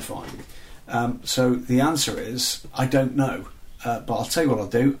timed qualifying. So the answer is, I don't know. But I'll tell you what I'll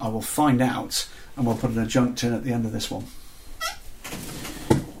do. I will find out, and we'll put an adjunct in at the end of this one.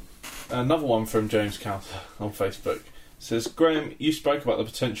 Another one from James Counter on Facebook says, Graham, you spoke about the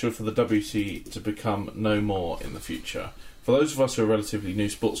potential for the WC to become no more in the future. For those of us who are relatively new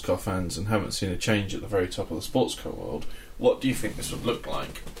sports car fans and haven't seen a change at the very top of the sports car world, what do you think this would look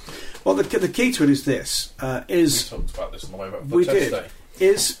like? Well, the key to it is this. We talked about this on the way back from the test day.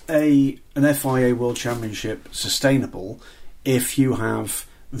 Is an FIA World Championship sustainable if you have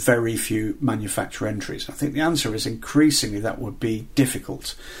very few manufacturer entries? I think the answer is increasingly that would be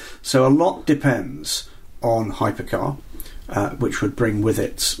difficult. So a lot depends on Hypercar, which would bring with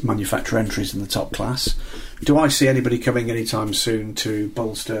it manufacturer entries in the top class. Do I see anybody coming anytime soon to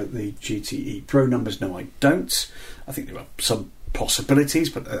bolster the GTE Pro numbers? No, I don't. I think there are some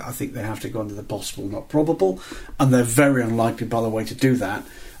possibilities, but I think they have to go under the possible, not probable, and they're very unlikely, by the way, to do that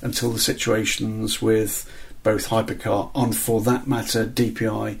until the situations with both Hypercar and, for that matter,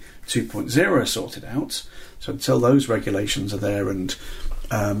 DPI 2.0 are sorted out. So until those regulations are there and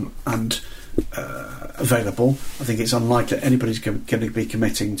available, I think it's unlikely that anybody's going to be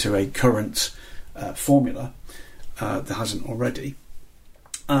committing to a current formula that hasn't already.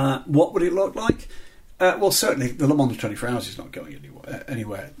 What would it look like? Well, certainly the Le Mans 24 Hours is not going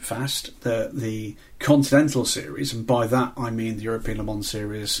anywhere fast. The Continental Series, and by that I mean the European Le Mans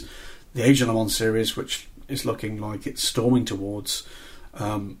Series, the Asian Le Mans Series, which is looking like it's storming towards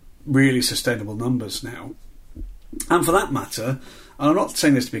really sustainable numbers now. And for that matter, and I'm not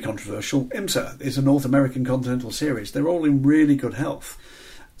saying this to be controversial, IMSA is a North American Continental Series. They're all in really good health.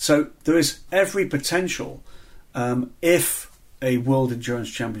 So there is every potential, if a World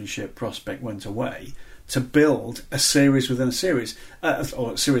Endurance Championship prospect went away, to build a series within a series,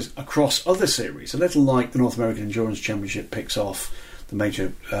 or a series across other series, a little like the North American Endurance Championship picks off the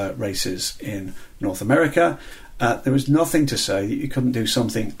major races in North America. There was nothing to say that you couldn't do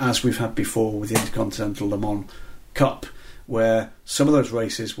something as we've had before with the Intercontinental Le Mans Cup, where some of those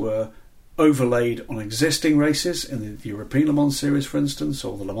races were overlaid on existing races in the European Le Mans Series, for instance,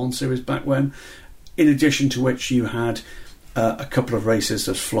 or the Le Mans Series back when, in addition to which you had a couple of races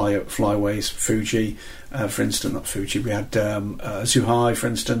as flyaways, Fuji, for instance, not Fuji, we had Zhuhai, for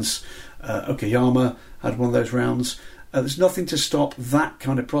instance, Okayama had one of those rounds. There's nothing to stop that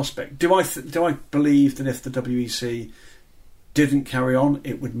kind of prospect. Do I believe that if the WEC didn't carry on,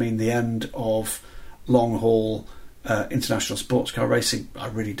 it would mean the end of long-haul international sports car racing? I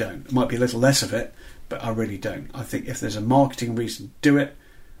really don't. It might be a little less of it, but I really don't. I think if there's a marketing reason to do it,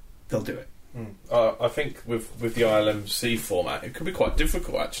 they'll do it. I think with the ILMC format, it could be quite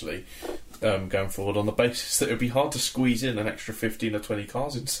difficult actually going forward, on the basis that it would be hard to squeeze in an extra 15 or 20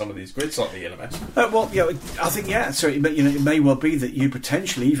 cars into some of these grids like the LMS. I think So it may well be that you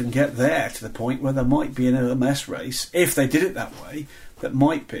potentially even get there to the point where there might be an LMS race, if they did it that way, that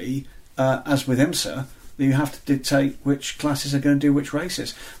might be, as with IMSA, you have to dictate which classes are going to do which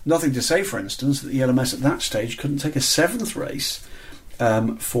races. Nothing to say, for instance, that the LMS at that stage couldn't take a 7th race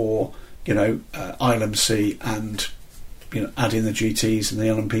for ILMC and add in the GTs and the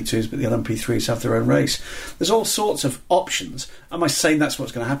LMP2s, but the LMP3s have their own race. There's all sorts of options. Am I saying that's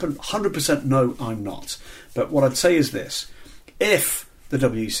what's going to happen? 100% no, I'm not. But what I'd say is this. If the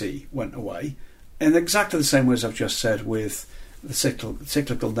WC went away, in exactly the same way as I've just said with the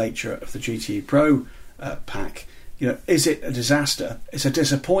cyclical nature of the GTE Pro pack, is it a disaster? It's a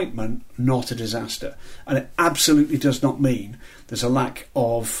disappointment, not a disaster. And it absolutely does not mean there's a lack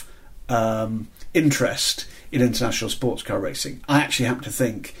of interest in international sports car racing. I actually happen to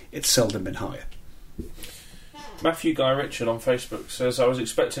think it's seldom been higher. Matthew Guy Richard on Facebook says, I was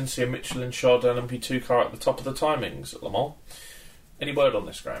expecting to see a Michelin Shard LMP2 car at the top of the timings at Le Mans. Any word on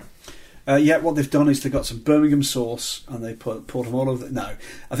this, Graham? What they've done is they've got some Birmingham sauce and they poured them all over. No,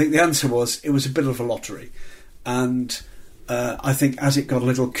 I think the answer was it was a bit of a lottery. And I think as it got a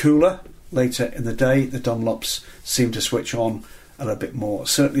little cooler later in the day, the Dunlops seemed to switch on a little bit more. It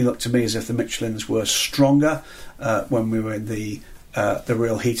certainly looked to me as if the Michelins were stronger when we were in the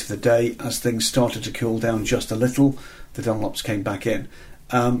real heat of the day. As things started to cool down just a little, the Dunlops came back in.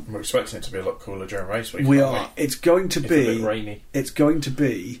 We're expecting it to be a lot cooler during race week. We are. It's going to be a bit rainy. It's going to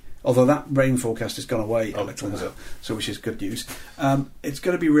be, although that rain forecast has gone away a little now, so which is good news. It's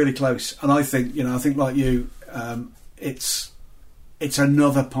going to be really close, and I think like you, it's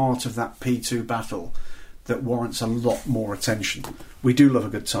another part of that P2 battle that warrants a lot more attention. We do love a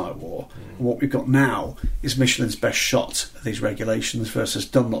good tyre war. And what we've got now is Michelin's best shot at these regulations versus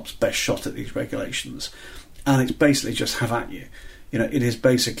Dunlop's best shot at these regulations, and it's basically just have at you. It is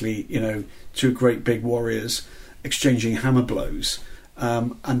basically two great big warriors exchanging hammer blows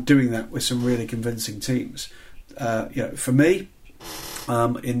and doing that with some really convincing teams. For me,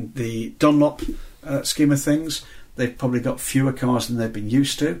 in the Dunlop scheme of things, they've probably got fewer cars than they've been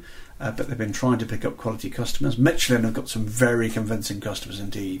used to, but they've been trying to pick up quality customers. Michelin have got some very convincing customers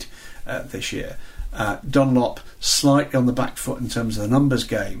indeed this year. Dunlop slightly on the back foot in terms of the numbers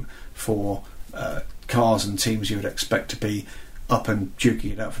game for cars and teams you would expect to be up and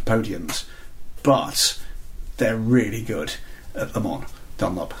duking it out for podiums, but they're really good at Le Mans.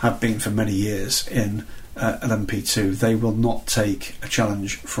 Dunlop have been for many years in LMP2. They will not take a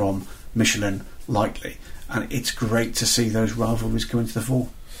challenge from Michelin lightly, and it's great to see those rivalries come into the fore.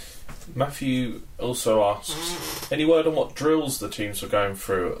 Matthew also asks, any word on what drills the teams were going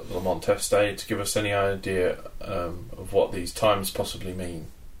through at Le Mans Test Day to give us any idea of what these times possibly mean?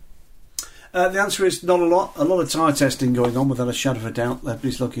 The answer is not a lot. A lot of tyre testing going on without a shadow of a doubt.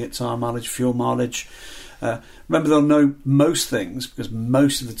 Everybody's looking at tyre mileage, fuel mileage. Remember, they'll know most things because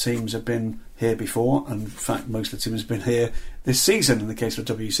most of the teams have been here before, and in fact most of the teams have been here this season in the case of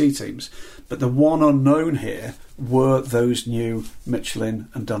WC teams. But the one unknown here were those new Michelin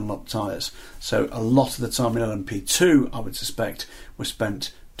and Dunlop tyres. So a lot of the time in LMP2, I would suspect, was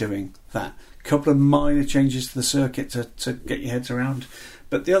spent doing that. A couple of minor changes to the circuit to get your heads around.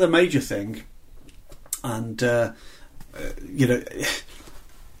 But the other major thing, and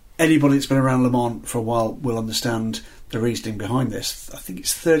anybody that's been around Le Mans for a while will understand the reasoning behind this. I think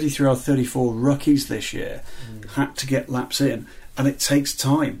it's 33 or 34 rookies this year had to get laps in, and it takes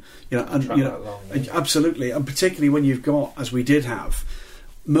time. Absolutely, and particularly when you've got, as we did have,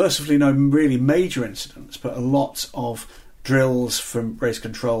 mercifully no really major incidents, but a lot of drills from race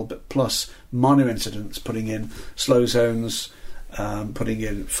control, but plus minor incidents, putting in slow zones, putting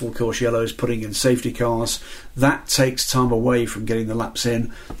in full course yellows, putting in safety cars. That takes time away from getting the laps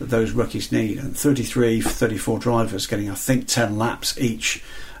in that those rookies need. And 33, 34 drivers getting, I think, 10 laps each,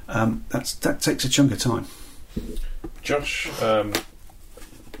 that takes a chunk of time. Josh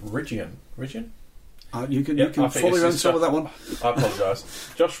Ridgian? You can follow your own side with that one. I apologise.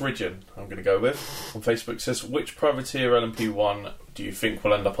 Josh Ridgian, I'm going to go with, on Facebook, says, which privateer LMP1 do you think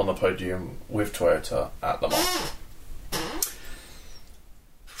will end up on the podium with Toyota at Le Mans?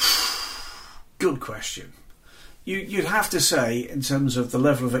 Good question. You'd have to say, in terms of the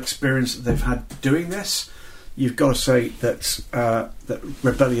level of experience that they've had doing this, you've got to say that that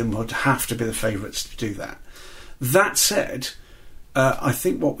Rebellion would have to be the favourites to do that. That said, I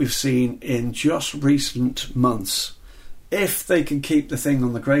think what we've seen in just recent months, if they can keep the thing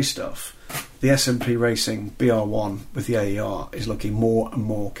on the grey stuff, the SMP Racing BR1 with the AER is looking more and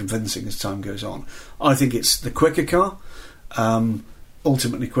more convincing as time goes on. I think it's the quicker car,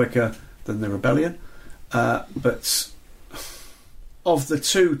 ultimately quicker than the Rebellion, but of the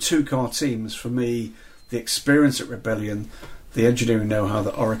two-car teams, for me, the experience at Rebellion, the engineering know-how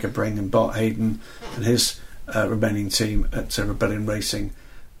that Orica bring, and Bart Hayden and his remaining team at Rebellion Racing,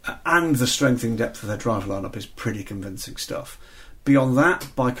 and the strength and depth of their driver lineup is pretty convincing stuff. Beyond that,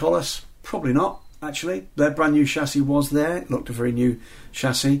 Bicolis, probably not, actually. Their brand new chassis was there. It looked a very new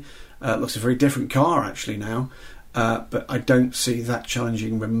chassis. It looks a very different car, actually, now. But I don't see that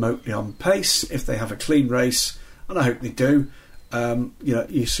challenging remotely on pace if they have a clean race, and I hope they do.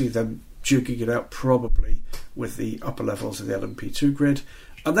 You see them duking it out probably with the upper levels of the LMP2 grid.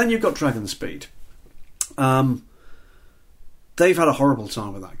 And then you've got Dragon Speed. They've had a horrible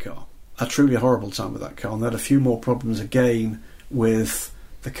time with that car. A truly horrible time with that car. And they had a few more problems again with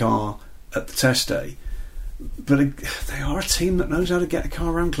the car at the test day. But they are a team that knows how to get a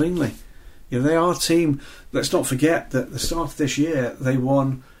car around cleanly. They are a team. Let's not forget that at the start of this year, they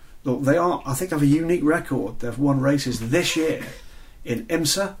won. Look, I think, have a unique record. They've won races this year in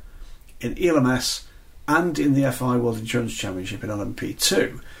IMSA, in ELMS, and in the FI World Endurance Championship in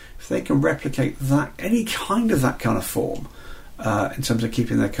LMP2. If they can replicate that, any kind of that kind of form, in terms of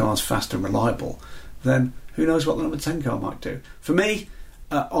keeping their cars fast and reliable, then who knows what the number 10 car might do. For me,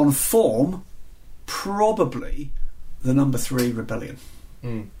 on form, probably the number 3 Rebellion.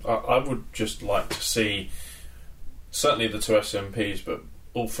 I would just like to see certainly the 2 SMPs, but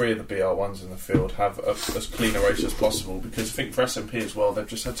all 3 of the BR1s in the field have as clean a race as possible, because I think for SMP as well, they've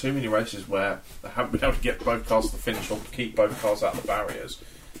just had too many races where they haven't been able to get both cars to the finish or keep both cars out of the barriers.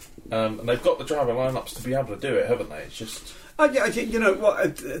 And they've got the driver lineups to be able to do it, haven't they? It's just... at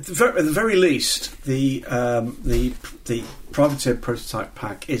the very least, the privateer prototype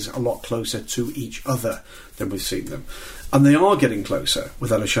pack is a lot closer to each other than we've seen them, and they are getting closer,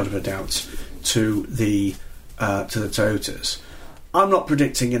 without a shadow of a doubt, to the Toyotas. I'm not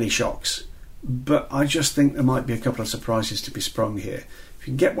predicting any shocks, but I just think there might be a couple of surprises to be sprung here. If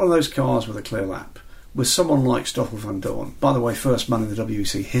you can get one of those cars with a clear lap, with someone like Stoffel van Dorn, by the way, first man in the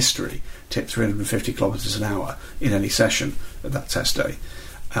WEC history to hit 350 kilometres an hour in any session at that test day.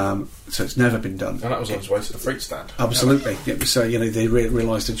 So it's never been done. And that was on his way to the fruit stand. Absolutely. It was, they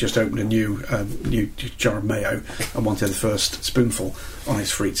realised they'd just opened a new jar of mayo and wanted the first spoonful on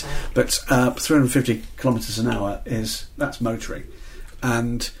his frites. But 350 kilometres an hour that's motoring.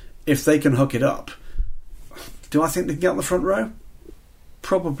 And if they can hook it up, do I think they can get on the front row?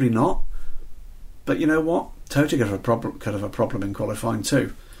 Probably not. But you know what? Toyota could have a problem in qualifying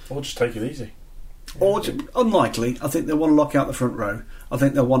too. Or just take it easy. Or unlikely. I think they'll want to lock out the front row. I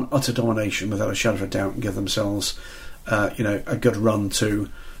think they'll want utter domination without a shadow of a doubt, and give themselves, a good run to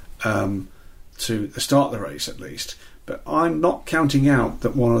the start of the race at least. But I'm not counting out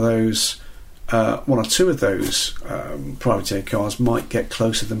that one or two of those privateer cars might get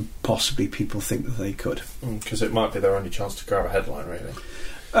closer than possibly people think that they could. Because it might be their only chance to grab a headline, really.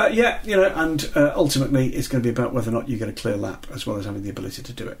 And ultimately it's going to be about whether or not you get a clear lap, as well as having the ability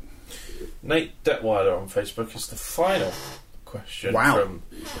to do it. Nate Detweiler on Facebook is the final question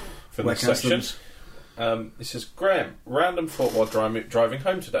from this section. It says, Graham, random thought while driving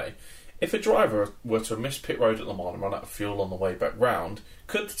home today. If a driver were to miss pit road at Le Mans and run out of fuel on the way back round,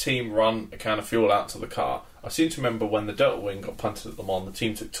 could the team run a can of fuel out to the car? I seem to remember when the Delta Wing got punted at Le Mans, the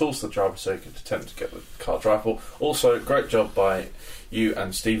team took tools to the driver so he could attempt to get the car drivable. Also, great job by you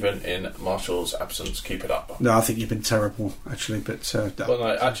and Stephen in Marshall's absence. Keep it up. No, I think you've been terrible, actually. But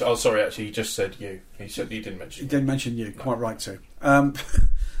actually, he just said you. He said he didn't mention. He didn't mention you. No. Quite right too.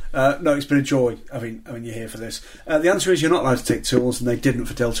 No, it's been a joy having you here for this. The answer is you're not allowed to take tools, and they didn't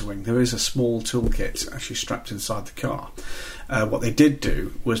for Delta Wing. There is a small toolkit actually strapped inside the car. What they did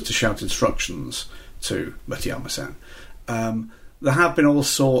do was to shout instructions to Matti Almasan. There have been all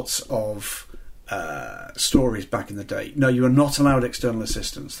sorts of stories back in the day. No, you are not allowed external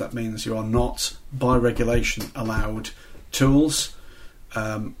assistance. That means you are not, by regulation, allowed tools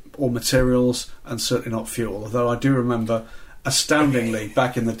or materials, and certainly not fuel. Although I do remember, astoundingly,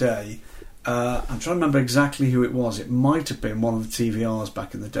 back in the day, I'm trying to remember exactly who it was. It might have been one of the TVRs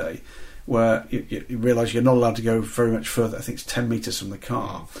back in the day, where you realise you're not allowed to go very much further. I think it's 10 metres from the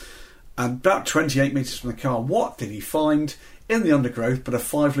car. And about 28 metres from the car, what did he find in the undergrowth but a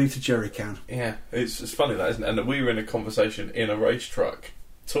 5-litre jerry can? Yeah, it's funny that, isn't it? And we were in a conversation in a race truck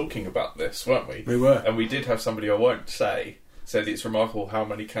talking about this, weren't we? We were. And we did have somebody, I won't say, said it's remarkable how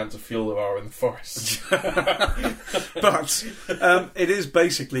many cans of fuel there are in the forest. But it is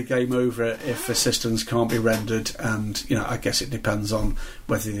basically game over if assistance can't be rendered, and I guess it depends on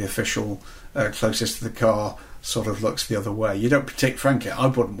whether the official closest to the car sort of looks the other way. You don't predict, frankly. I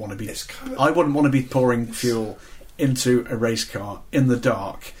wouldn't want to be pouring fuel into a race car in the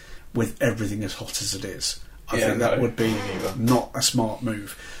dark with everything as hot as it is. I think that would be not a smart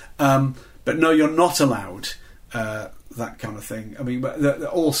move. But no, you're not allowed that kind of thing. I mean,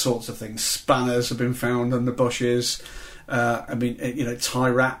 all sorts of things. Spanners have been found under bushes. tie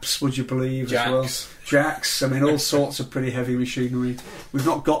wraps, would you believe, Jacks. as well? Jacks. I mean, all sorts of pretty heavy machinery. We've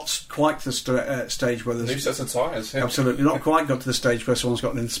not got quite to the stage where there's... New sets of tyres. Yeah. Absolutely. Not quite got to the stage where someone's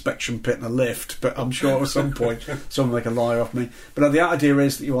got an inspection pit and a lift, but I'm sure at some point someone will make a liar off me. But the idea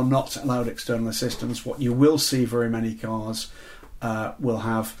is that you are not allowed external assistance. What you will see very many cars will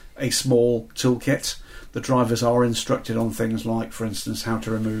have a small toolkit. The drivers are instructed on things like, for instance, how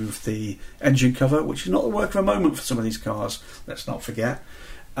to remove the engine cover, which is not the work of a moment for some of these cars, let's not forget.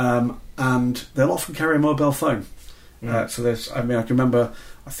 And they'll often carry a mobile phone. So I can remember,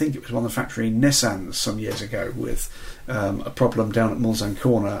 I think it was one of the factory Nissans some years ago with a problem down at Mulsanne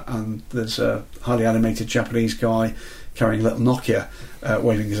Corner, and there's a highly animated Japanese guy carrying a little Nokia,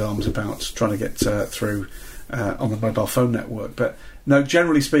 waving his arms about, trying to get through on the mobile phone network. But no,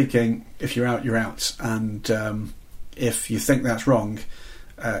 generally speaking, if you're out, you're out. And if you think that's wrong,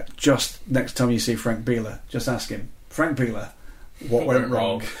 just next time you see Frank Beeler, just ask him, Frank Beeler, what went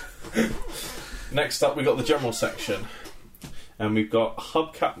wrong? Next up, we've got the general section. And we've got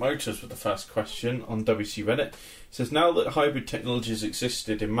Hubcap Motors with the first question on WC Reddit. It says, now that hybrid technology has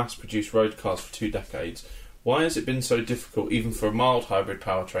existed in mass-produced road cars for 2 decades, why has it been so difficult even for a mild hybrid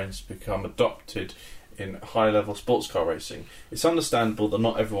powertrain to become adopted in high-level sports car racing? It's understandable that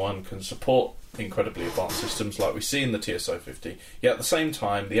not everyone can support incredibly advanced systems like we see in the TSO 50, yet at the same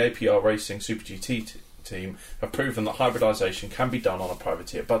time, the APR Racing Super GT team have proven that hybridisation can be done on a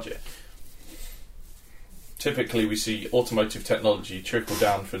privateer budget. Typically, we see automotive technology trickle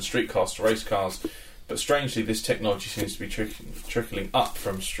down from street cars to race cars, but strangely, this technology seems to be trickling up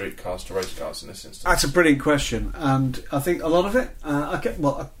from street cars to race cars in this instance. That's a brilliant question, and I think a lot of it...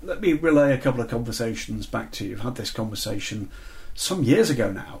 let me relay a couple of conversations back to you. I've had this conversation some years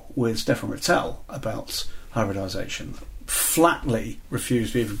ago now with Stefan Rattel about hybridisation. Flatly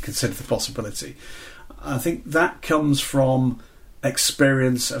refused to even consider the possibility. I think that comes from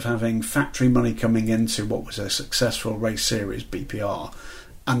experience of having factory money coming into what was a successful race series, BPR,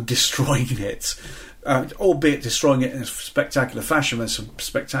 and destroying it, albeit destroying it in a spectacular fashion with some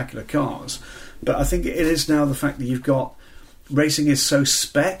spectacular cars. But I think it is now the fact that you've got racing is so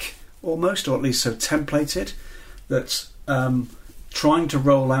spec almost, or at least so templated, that trying to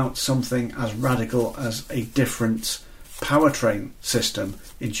roll out something as radical as a different powertrain system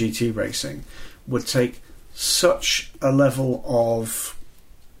in GT racing would take such a level of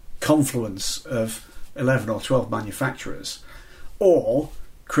confluence of 11 or 12 manufacturers, or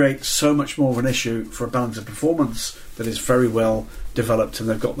create so much more of an issue for a balance of performance that is very well developed and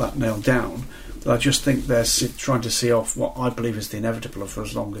they've got that nailed down, that I just think they're trying to see off what I believe is the inevitable for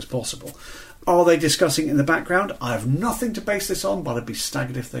as long as possible. Are they discussing it in the background? I have nothing to base this on, but I'd be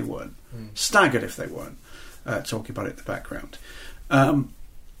staggered if they weren't. Staggered if they weren't talking about it in the background.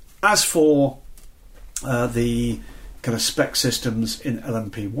 As for the kind of spec systems in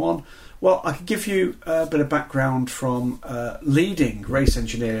LMP1, well, I could give you a bit of background from leading race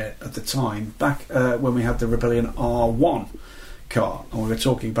engineer at the time, back when we had the Rebellion R1 car, and we were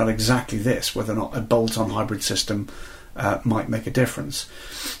talking about exactly this, whether or not a bolt-on hybrid system might make a difference.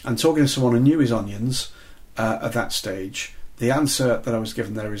 And talking to someone who knew his onions at that stage, the answer that I was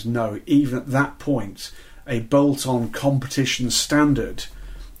given there is no. Even at that point, a bolt-on competition standard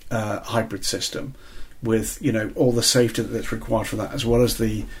hybrid system with all the safety that's required for that, as well as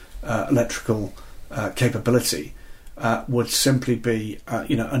the electrical capability, would simply be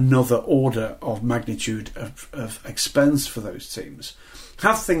another order of magnitude of expense for those teams.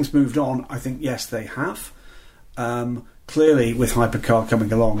 Have things moved on? I think yes, they have. Clearly, with hypercar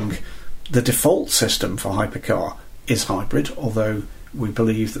coming along, the default system for hypercar is hybrid, although we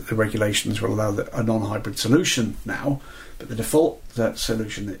believe that the regulations will allow a non-hybrid solution now, but the default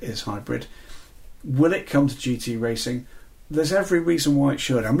solution is hybrid. Will it come to GT racing? There's every reason why it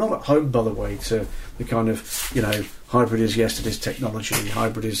should. I'm not at home, by the way, to the kind of, hybrid is yesterday's technology,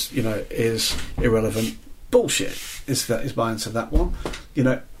 hybrid is irrelevant. Bullshit is my answer to that one.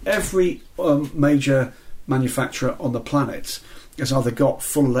 Every major manufacturer on the planet has either got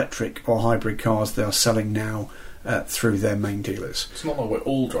full electric or hybrid cars they are selling now through their main dealers. It's not like we're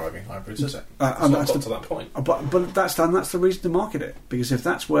all driving hybrids, is it? And not got to that point. But that's the reason to market it, because if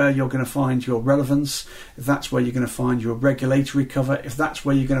that's where you're going to find your relevance, if that's where you're going to find your regulatory cover, if that's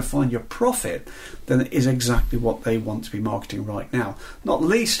where you're going to find your profit, then it is exactly what they want to be marketing right now. Not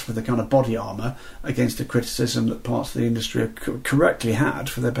least for the kind of body armour against the criticism that parts of the industry have correctly had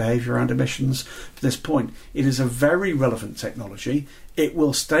for their behaviour around emissions to this point. It is a very relevant technology. It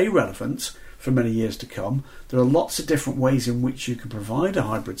will stay relevant for many years to come. There are lots of different ways in which you can provide a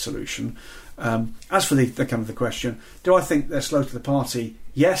hybrid solution. As for the kind of the question, do I think they're slow to the party?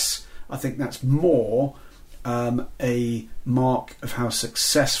 Yes, I think that's more a mark of how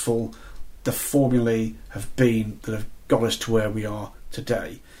successful the formulae have been that have got us to where we are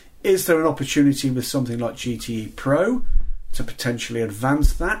today. Is there an opportunity with something like GTE Pro to potentially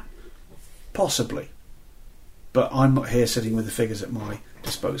advance that? Possibly. But I'm not here sitting with the figures at my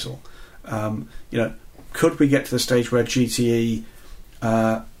disposal. Could we get to the stage where GTE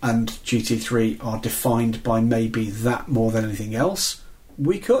and GT3 are defined by maybe that more than anything else?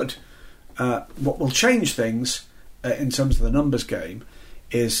 We could. What will change things in terms of the numbers game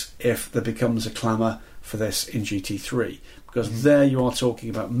is if there becomes a clamour for this in GT3, because there you are talking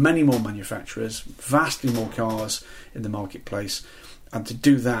about many more manufacturers, vastly more cars in the marketplace, and to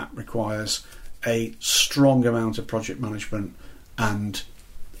do that requires a strong amount of project management and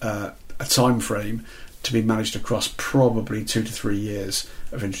a time frame to be managed across probably 2 to 3 years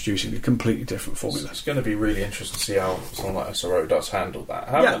of introducing a completely different formula. It's going to be really interesting to see how someone like SRO does handle that.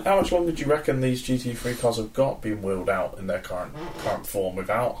 How much longer do you reckon these GT3 cars have got being wheeled out in their current form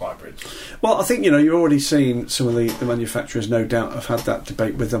without hybrids? Well, I think you're already seeing some of the manufacturers, no doubt, have had that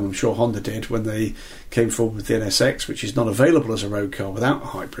debate with them. I'm sure Honda did when they came forward with the NSX, which is not available as a road car without a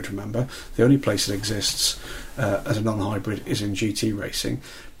hybrid, remember. The only place it exists as a non-hybrid is in GT racing.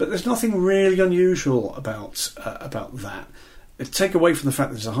 But there's nothing really unusual about that. Take away from the fact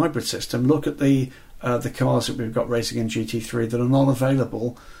that there's a hybrid system, look at the cars that we've got racing in GT3 that are not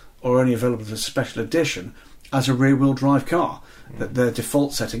available or only available as a special edition as a rear-wheel drive car. That their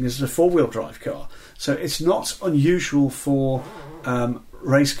default setting is a four-wheel drive car. So it's not unusual for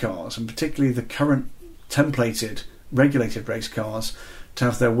race cars, and particularly the current templated, regulated race cars, to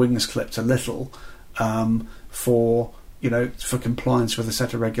have their wings clipped a little for compliance with a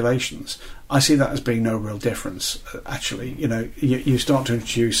set of regulations. I see that as being no real difference, actually. You start to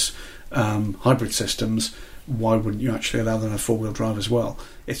introduce hybrid systems, why wouldn't you actually allow them to have four-wheel drive as well?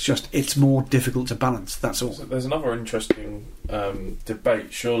 It's more difficult to balance, that's all. So there's another interesting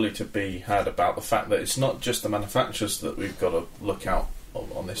debate surely to be had about the fact that it's not just the manufacturers that we've got to look out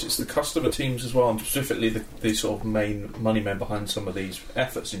on this, it's the customer teams as well, and specifically the sort of main money men behind some of these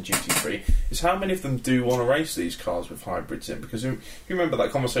efforts in GT3 is how many of them do want to race these cars with hybrids in. Because you remember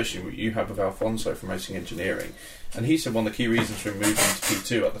that conversation you had with Alfonso from Racing Engineering, and he said one of the key reasons for moving to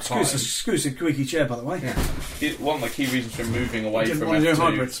P2 at the time. Excuse the squeaky chair, by the way. Yeah. One of the key reasons for moving away from F2. Do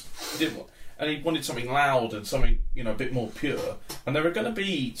hybrids. And he wanted something loud and something a bit more pure. And there are going to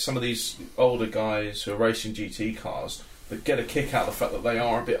be some of these older guys who are racing GT cars that get a kick out of the fact that they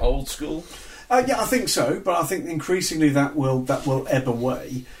are a bit old school. Yeah, I think so, but I think increasingly that will ebb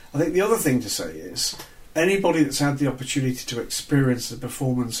away. I think the other thing to say is anybody that's had the opportunity to experience the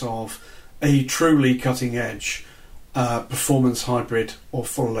performance of a truly cutting-edge performance hybrid or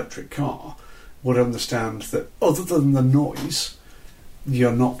full electric car would understand that other than the noise,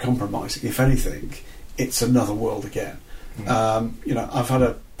 you're not compromising. If anything, it's another world again. I've had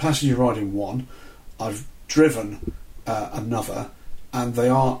a passenger ride in one. I've driven another, and they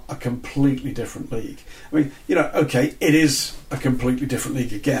are a completely different league. I mean, okay, it is a completely different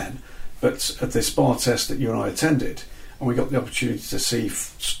league again, but at the Spa test that you and I attended, and we got the opportunity to see,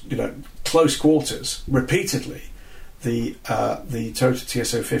 close quarters, repeatedly, the Toyota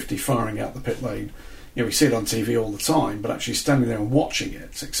TS050 firing out the pit lane. We see it on TV all the time, but actually standing there and watching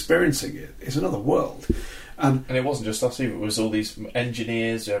it, experiencing it, is another world. And it wasn't just us either, it was all these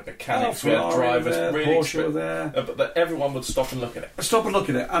engineers, mechanics, Ferrari drivers, there, really Porsche were there. But everyone would stop and look at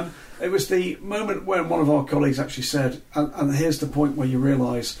it. And it was the moment when one of our colleagues actually said, and here's the point where you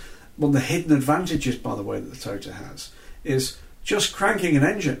realise one of the hidden advantages, by the way, that the Toyota has, is just cranking an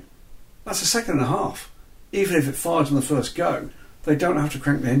engine. That's a second and a half. Even if it fires on the first go, they don't have to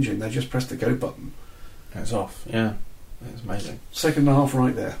crank the engine, they just press the go button. It's off, yeah. It's amazing. Second and a half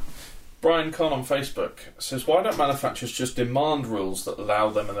right there. Brian Conn on Facebook says, why don't manufacturers just demand rules that allow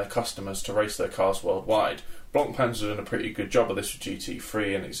them and their customers to race their cars worldwide? Blancpain's doing a pretty good job of this with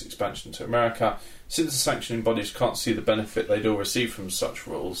GT3 and its expansion to America. Since the sanctioning bodies can't see the benefit they'd all receive from such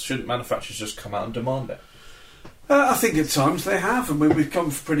rules, shouldn't manufacturers just come out and demand it? I think at times they have, and we've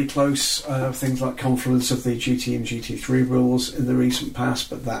come pretty close. Things like confluence of the GT and GT3 rules in the recent past,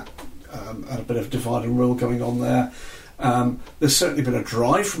 but that had a bit of divide and rule going on there. There's certainly been a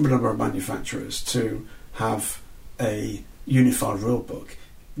drive from a number of manufacturers to have a unified rule book.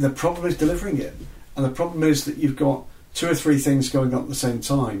 The problem is delivering it, and the problem is that you've got 2 or 3 things going on at the same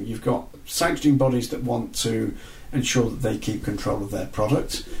time. You've got sanctioning bodies that want to ensure that they keep control of their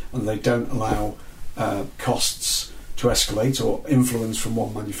product and they don't allow costs to escalate or influence from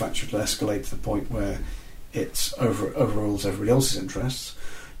one manufacturer to escalate to the point where it overrules everybody else's interests.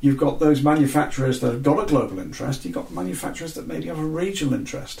 You've got those manufacturers that have got a global interest. You've got manufacturers that maybe have a regional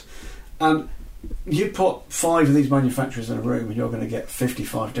interest. And you put 5 of these manufacturers in a room and you're going to get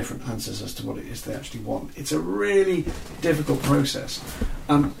 55 different answers as to what it is they actually want. It's a really difficult process,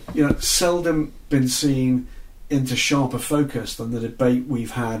 and seldom been seen into sharper focus than the debate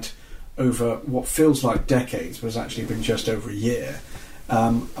we've had over what feels like decades, but has actually been just over a year,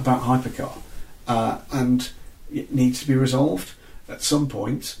 about hypercar, and it needs to be resolved at some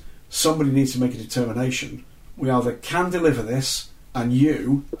point. Somebody needs to make a determination. We either can deliver this, and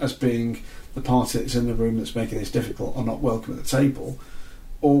you, as being the party that's in the room that's making this difficult, are not welcome at the table,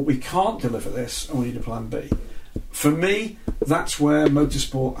 or we can't deliver this and we need a plan B. For me, that's where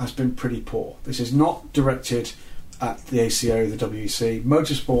motorsport has been pretty poor. This is not directed at the ACO, the WEC.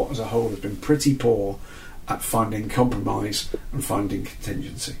 Motorsport as a whole has been pretty poor at finding compromise and finding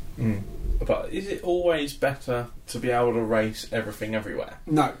contingency. But is it always better to be able to race everything everywhere?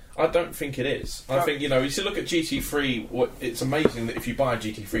 No. I don't think it is. I think, you look at GT3, it's amazing that if you buy a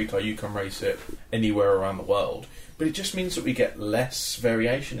GT3 car, you can race it anywhere around the world. But it just means that we get less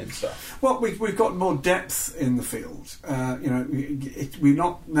variation in stuff. Well, we've got more depth in the field. We're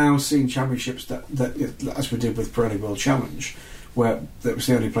not now seeing championships that, as we did with Pirelli World Challenge, where that was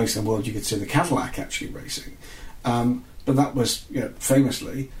the only place in the world you could see the Cadillac actually racing. But that was,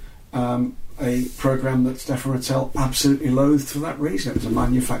 famously, a programme that Stefan Rattel absolutely loathed for that reason. It was a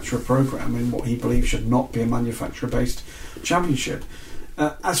manufacturer programme in what he believed should not be a manufacturer-based championship.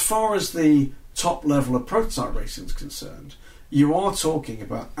 As far as the top level of prototype racing is concerned, you are talking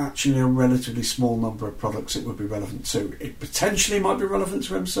about actually a relatively small number of products it would be relevant to. It potentially might be relevant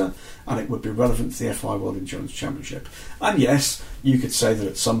to IMSA, and it would be relevant to the FI World Endurance Championship. And yes, you could say that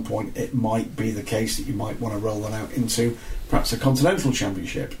at some point it might be the case that you might want to roll that out into perhaps a Continental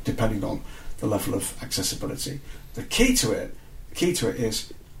Championship, depending on the level of accessibility. The key to it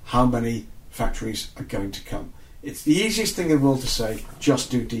is how many factories are going to come. It's the easiest thing in the world to say,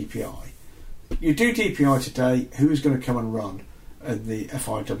 just do DPI. You do DPI today, who's going to come and run in the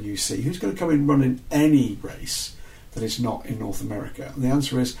FIWC? Who's going to come and run in any race that is not in North America? And the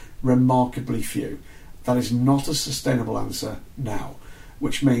answer is remarkably few. That is not a sustainable answer now,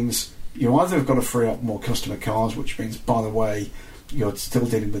 which means you either have got to free up more customer cars, which means, by the way, you're still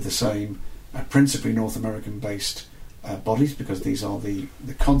dealing with the same principally North American based bodies, because these are the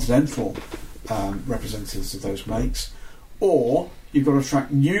continental representatives of those makes, or you've got to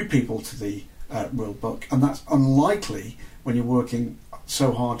attract new people to the rule book, and that's unlikely when you're working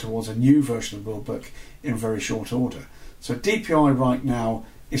so hard towards a new version of the rule book in very short order. So DPI right now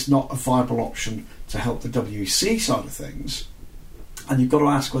is not a viable option to help the WEC side of things, and you've got to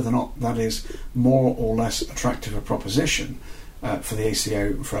ask whether or not that is more or less attractive a proposition for the ACO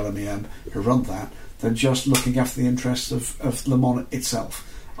and for LMEM who run that than just looking after the interests of Le Mans itself.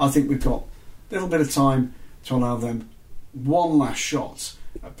 I think we've got a little bit of time to allow them one last shot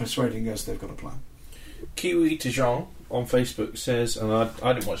at persuading us they've got a plan. Kiwi Tijan on Facebook says, and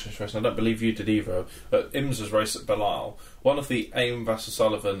I didn't watch this race, and I don't believe you did either, but IMSA's race at Belial, one of the Aim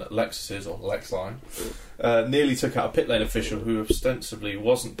Vassar-Sullivan Lexuses, or Lex line, nearly took out a pit lane official who ostensibly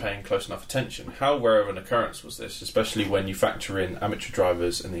wasn't paying close enough attention. How rare of an occurrence was this, especially when you factor in amateur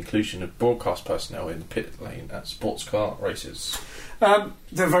drivers and the inclusion of broadcast personnel in the pit lane at sports car races?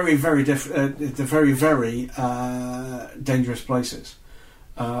 They're very, very they're very, very dangerous places.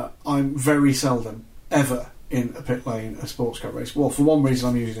 I'm very seldom ever in a pit lane at a sports car race. Well, for one reason,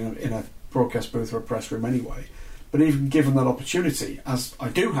 I'm usually in a broadcast booth or a press room anyway. But even given that opportunity, as I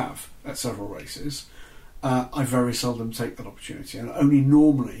do have at several races, I very seldom take that opportunity, and only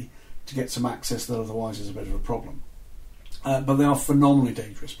normally to get some access that otherwise is a bit of a problem. But they are phenomenally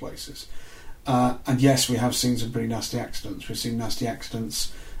dangerous places. And yes, we have seen some pretty nasty accidents. We've seen nasty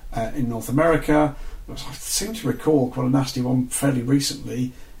accidents in North America. I seem to recall quite a nasty one fairly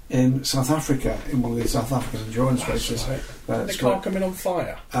recently in South Africa, in one of these South African endurance races. Right. The car coming on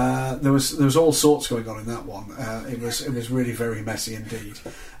fire. There was all sorts going on in that one. It was really very messy indeed.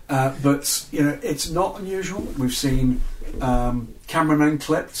 But it's not unusual. We've seen cameramen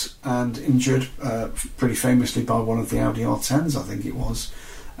clipped and injured, pretty famously by one of the Audi R10s, I think it was,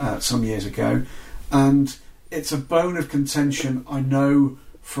 some years ago. And it's a bone of contention, I know,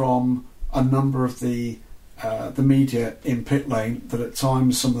 from a number of the media in pit lane, that at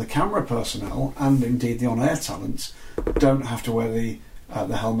times some of the camera personnel and indeed the on-air talents don't have to wear the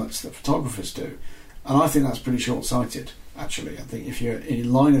helmets that photographers do, and I think that's pretty short-sighted. Actually, I think if you're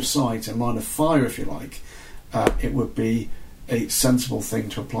in line of sight and line of fire, if you like, it would be a sensible thing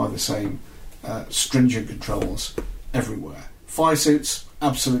to apply the same stringent controls everywhere. Fire suits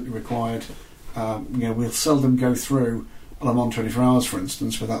absolutely required. We'll seldom go through a Le Mans 24 Hours, for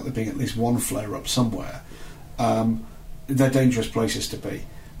instance, without there being at least one flare-up somewhere. They're dangerous places to be,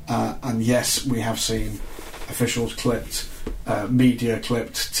 And yes, we have seen officials clipped, media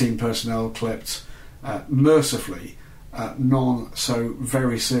clipped, team personnel clipped, mercifully, none so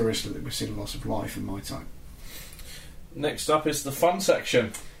very seriously that we've seen a loss of life in my time. Next up is the fun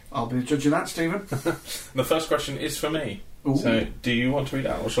section. I'll be the judge of that, Stephen. The first question is for me. Ooh. So, do you want to read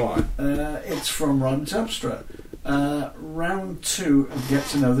out or shall I? It's from Ryan Terpstra. Round 2 of Get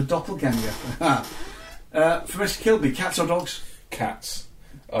to Know the Doppelganger. For Mr. Kilbey, cats or dogs? Cats.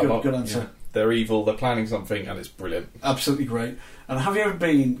 Good answer. Yeah, they're evil, they're planning something, and it's brilliant. Absolutely great. And have you ever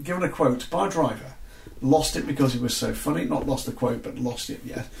been given a quote by a driver, lost it because it was so funny, not lost the quote, but lost it,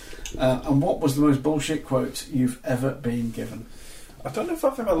 yeah? And what was the most bullshit quote you've ever been given? I don't know if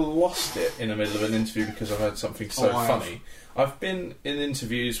I've ever lost it in the middle of an interview because I've heard something so funny. I've been in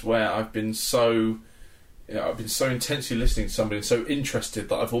interviews where I've been so intensely listening to somebody and so interested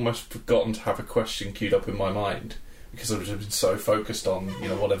that I've almost forgotten to have a question queued up in my mind because I've just been so focused on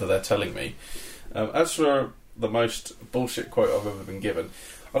whatever they're telling me. As for the most bullshit quote I've ever been given,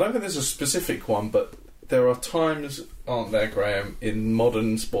 I don't think there's a specific one, but there are times, aren't there, Graham, in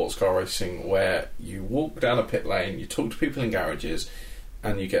modern sports car racing where you walk down a pit lane, you talk to people in garages,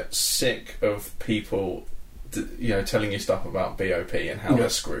 and you get sick of people, telling you stuff about BOP and how they're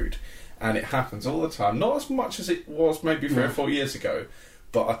screwed. And it happens all the time. Not as much as it was maybe 3 or 4 years ago,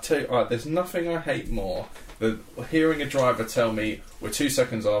 but I tell you, there's nothing I hate more than hearing a driver tell me, we're 2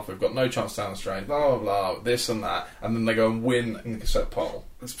 seconds off, we've got no chance down the straight, blah, blah, blah, this and that, and then they go and win and set pole.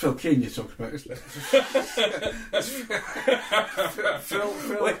 That's Phil Keane you're talking about, isn't it? Phil,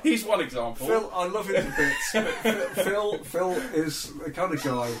 well, he's one example. Phil, I love him to bits. But Phil is the kind of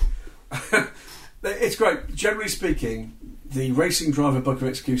guy... It's great. Generally speaking, the racing driver book of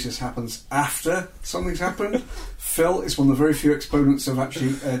excuses happens after something's happened. Phil is one of the very few exponents of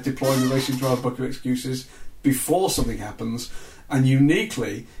actually deploying the racing driver book of excuses before something happens, and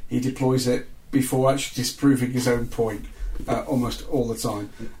uniquely he deploys it before actually disproving his own point almost all the time.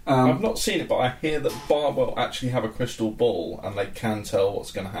 I've not seen it, but I hear that Barwell actually have a crystal ball and they can tell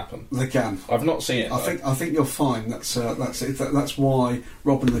what's going to happen. They can. I've not seen it. I think you'll find that's it. That's why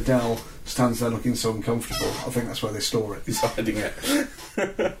Robin Liddell stands there looking so uncomfortable. I think that's where they store it. He's hiding it.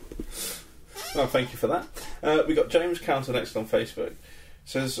 Well, thank you for that. We got James Counter next on Facebook.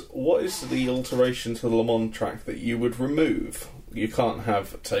 Says, what is the alteration to the Le Mans track that you would remove? You can't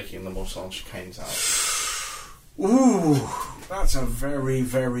have taking the Mulsanne chicanes out. Ooh, that's a very,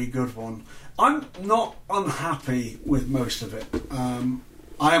 very good one. I'm not unhappy with most of it.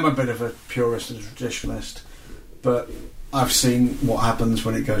 I am a bit of a purist and a traditionalist, but I've seen what happens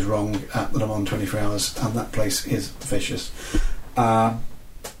when it goes wrong at the Le Mans 24 Hours, and that place is vicious.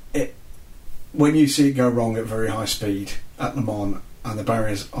 When you see it go wrong at very high speed at Le Mans, and the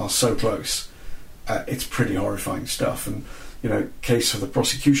barriers are so close, it's pretty horrifying stuff. And case for the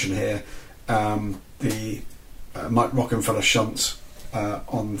prosecution here, the Mike Rockenfeller shunt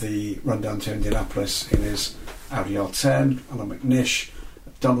on the run down to Indianapolis in his Audi R10, Alan McNish,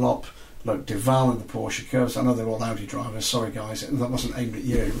 Dunlop, Luke Duval in the Porsche curves. I know they're all Audi drivers, sorry guys, that wasn't aimed at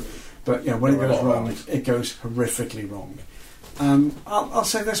you, but when it goes wrong, it goes horrifically wrong. I'll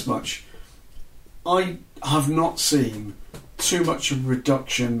say this much, I have not seen too much of a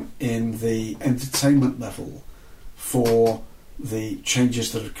reduction in the entertainment level for the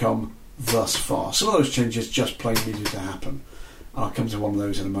changes that have come thus far. Some of those changes just plain needed to happen. I'll come to one of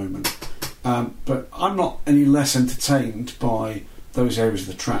those in a moment. But I'm not any less entertained by those areas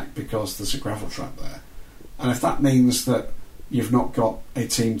of the track because there's a gravel track there. And if that means that you've not got a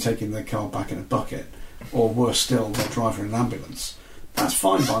team taking their car back in a bucket, or worse still, they're driving an ambulance, that's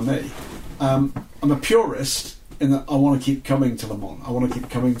fine by me. I'm a purist in that I want to keep coming to Le Mans. I want to keep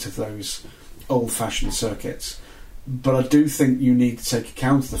coming to those old-fashioned circuits. But I do think you need to take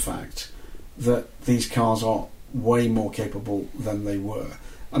account of the fact that these cars are way more capable than they were.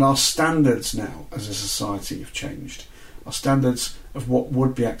 And our standards now as a society have changed. Our standards of what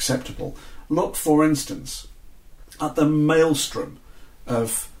would be acceptable. Look, for instance, at the maelstrom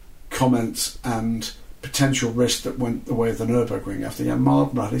of comments and potential risk that went the way of the Nürburgring after Jan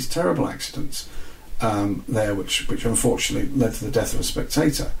Mardner had his terrible accidents there, which unfortunately led to the death of a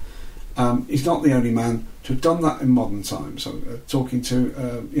spectator. He's not the only man to have done that in modern times. Talking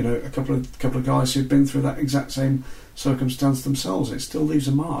to a couple of guys who've been through that exact same circumstance themselves, it still leaves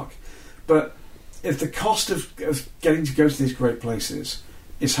a mark. But if the cost of getting to go to these great places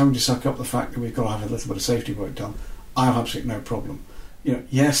is having to suck up the fact that we've got to have a little bit of safety work done, I have absolutely no problem.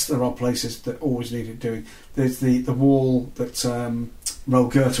 Yes, there are places that always needed doing. There's the wall that Raul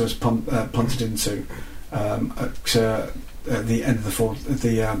Goethe was punted into at the end of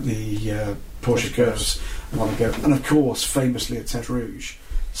the Porsche curves a while ago, and of course, famously at Tête Rouge,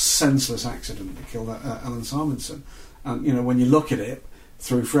 senseless accident that killed Alan Simonson. And, you know, when you look at it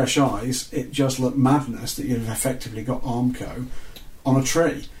through fresh eyes, it just looked madness that you've effectively got Armco on a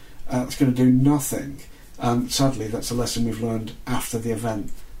tree. It's going to do nothing. And sadly, that's a lesson we've learned after the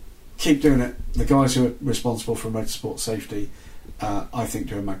event. Keep doing it. The guys who are responsible for motorsport safety, I think,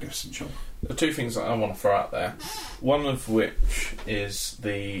 do a magnificent job. There are two things that I want to throw out there. One of which is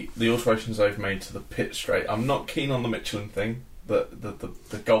the alterations they've made to the pit straight. I'm not keen on the Michelin thing,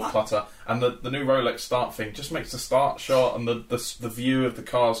 the golf putter, and the new Rolex start thing just makes the start shot and the view of the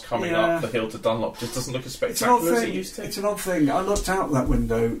cars coming up the hill to Dunlop just doesn't look as spectacular as it used to. It's an odd thing. I looked out that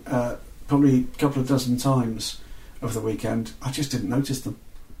window probably a couple of dozen times over the weekend. I just didn't notice them.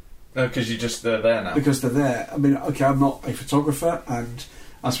 No, because they're there now. Because they're there. I mean, okay, I'm not a photographer, and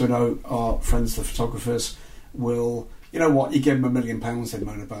as we know, our friends, the photographers, will... You know what? You give them £1 million, they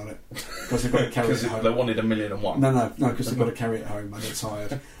moan about it because they've got to carry it home. They wanted £1 million and one. No, because they've got to carry it home and they're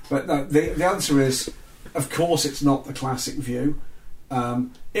tired. But no, the answer is, of course, it's not the classic view.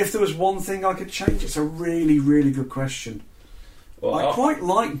 If there was one thing I could change, it's a really, really good question. Well, I quite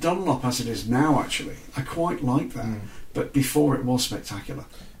like Dunlop as it is now. Actually, I quite like that. But before, it was spectacular.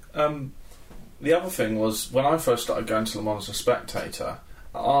 The other thing was when I first started going to Le Mans as a spectator.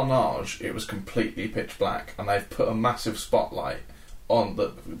 At Arnage, it was completely pitch black, and they've put a massive spotlight on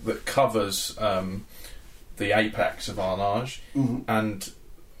that covers the apex of Arnage. And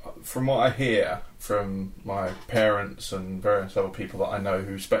from what I hear from my parents and various other people that I know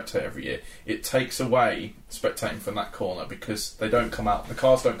who spectate every year, it takes away spectating from that corner because the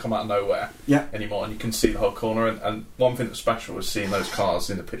cars don't come out of nowhere anymore, and you can see the whole corner. And one thing that's special was seeing those cars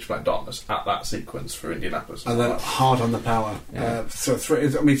in the pitch black darkness at that sequence for Indianapolis. And then hard on the power.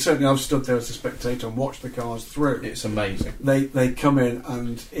 Certainly I've stood there as a spectator and watched the cars through. It's amazing. They come in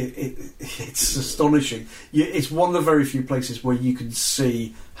and it's astonishing. It's one of the very few places where you can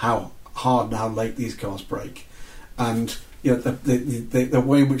see how hard and how late these cars brake, and you know the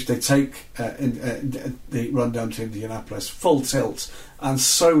way in which they take the run down to Indianapolis, full tilt, and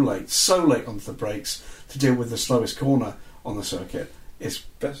so late onto the brakes to deal with the slowest corner on the circuit is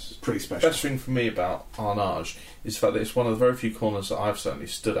pretty special. Best thing for me about Arnage is the fact that it's one of the very few corners that I've certainly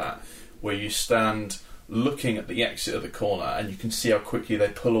stood at where you stand looking at the exit of the corner and you can see how quickly they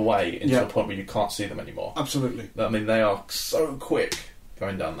pull away into a point where you can't see them anymore. Absolutely. I mean, they are so quick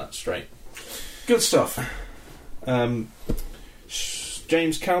going down that straight. Good stuff.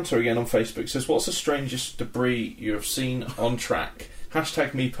 James Counter again on Facebook says, what's the strangest debris you have seen on track?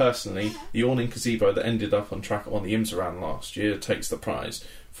 # me personally, the awning gazebo that ended up on track on the IMSA round last year takes the prize.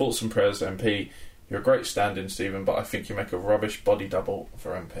 Thoughts and prayers, MP. You're a great stand-in, Stephen, but I think you make a rubbish body double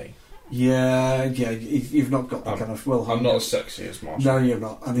for MP. Yeah, you've not got the kind of... I'm not as sexy as Marshall. No, you're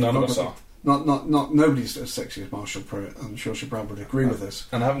not. And none of us are. Not nobody's as sexy as Marshall Pruitt. I'm sure Brown would agree with us.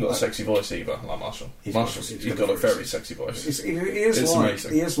 And I haven't got a sexy voice either, like Marshall. He's got a very sexy voice. It's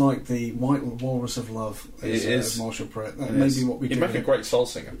amazing. He is like the white walrus of love. Marshall Pruitt. That may be what we do. He'd make a great soul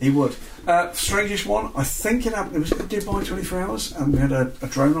singer. He would. Strangest one, I think it happened. It was Dubai 24 Hours, and we had a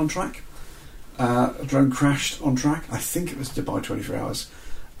drone on track. A drone crashed on track. I think it was Dubai 24 Hours.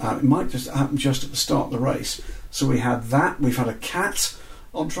 It might just happen just at the start of the race. So we had that. We've had a cat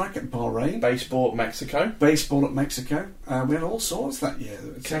on track at Bahrain. Baseball at Mexico. We had all sorts that year.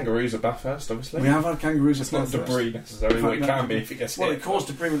 Kangaroos at Bathurst, obviously. We have had kangaroos at Bathurst. It's not debris necessarily, but it can be if it gets hit. Well, it caused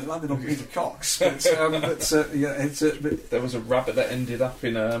debris when it landed on Peter Cox. There was a rabbit that ended up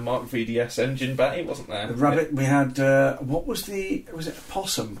in a Mark VDS engine bay, wasn't there? The rabbit, we had... was it a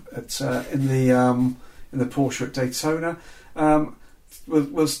possum in the Porsche at Daytona?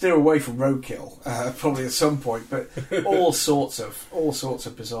 We'll steer away from roadkill probably at some point, but all sorts of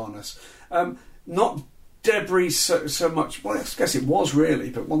bizarreness. Not debris so much. Well, I guess it was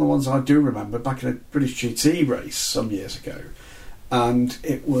really, but one of the ones I do remember back in a British GT race some years ago, and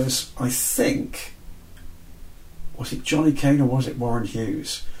it was, I think, was it Johnny Kane or was it Warren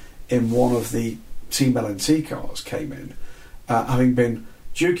Hughes in one of the Team LNT cars came in, having been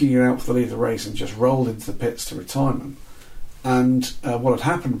duking it out for the lead of the race and just rolled into the pits to retirement. And what had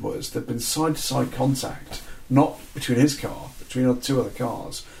happened was there'd been side-to-side contact, not between his car, between two other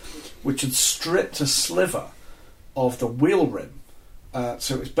cars, which had stripped a sliver of the wheel rim.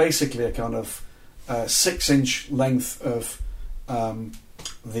 So it's basically a kind of 6-inch length of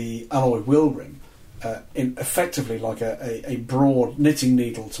the alloy wheel rim, in effectively like a broad knitting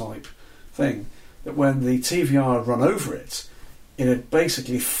needle type thing, that when the TVR had run over it, it had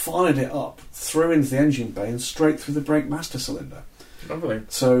basically fired it up through into the engine bay and straight through the brake master cylinder. Lovely.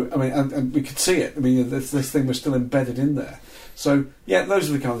 So, I mean, and we could see it. I mean, this thing was still embedded in there. So, yeah, those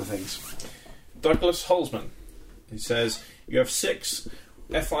are the kind of things. Douglas Holzman, he says, you have 6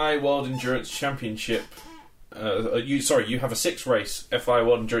 FIA World Endurance Championship. You have a 6-race FIA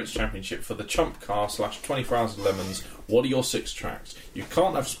World Endurance Championship for the Chump Car / 24 Hours of Lemons. What are your 6 tracks? You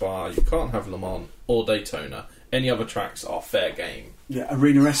can't have Spa, you can't have Le Mans or Daytona. Any other tracks are fair game. Yeah,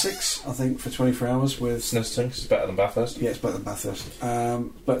 Arena Essex, I think, for 24 hours with... Snetterton, it's better than Bathurst. Yeah, it's better than Bathurst.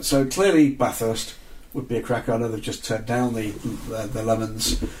 But so clearly Bathurst would be a cracker. I know they've just turned down the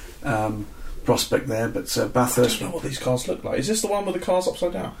Lemons prospect there, but Bathurst... I don't know what these cars look like. Is this the one with the cars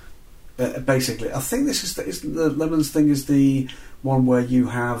upside down? Basically, I think this is the Lemons thing is the one where you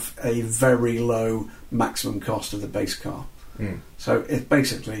have a very low maximum cost of the base car. So it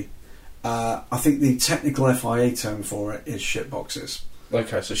basically... I think the technical FIA term for it is shitboxes.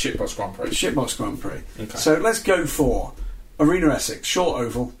 Okay, so shitbox Grand Prix. Shitbox Grand Prix. Okay. So let's go for Arena Essex, short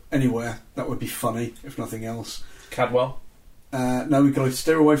oval, anywhere. That would be funny, if nothing else. Cadwell? No, we've got to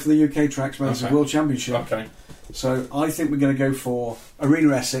steer away from the UK tracks, man. It's a World Championship. Okay. So I think we're going to go for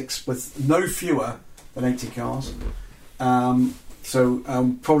Arena Essex with no fewer than 80 cars.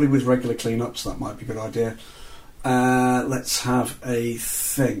 Probably with regular cleanups, that might be a good idea. Let's have a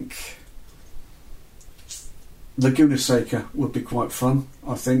think. Laguna Seca would be quite fun,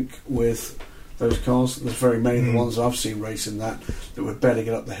 I think, with those cars. There's very many of the ones I've seen racing that would barely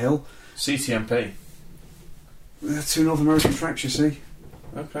get up the hill. CTMP. 2 North American tracks, you see.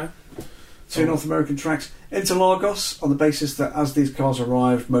 Okay. 2 North American tracks. Interlagos, on the basis that as these cars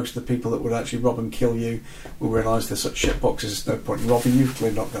arrive, most of the people that would actually rob and kill you will realise they're such shit boxes, there's no point in robbing you,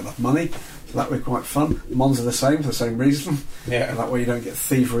 clearly not got enough money. So that would be quite fun. Mons are the same, for the same reason. Yeah. And that way you don't get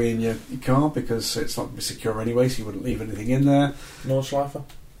thievery in your car, because it's not going to be secure anyway, so you wouldn't leave anything in there. Nordschleifer?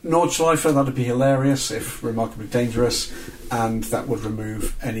 Nordschleifer, that'd be hilarious if remarkably dangerous, and that would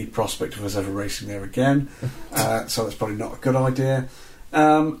remove any prospect of us ever racing there again. So that's probably not a good idea.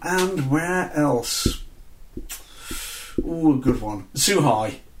 And where else? Ooh, a good one.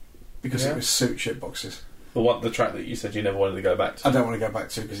 Zhuhai, because it was suit shit boxes. The track that you said you never wanted to go back to. I don't want to go back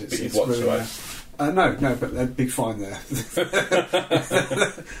to because it's watched really no, but they're big fine there.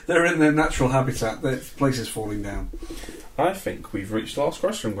 They're in their natural habitat. The place is falling down. I think we've reached the last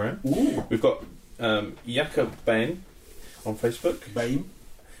question, Graham. Ooh. We've got Jakob Bain on Facebook. Bain.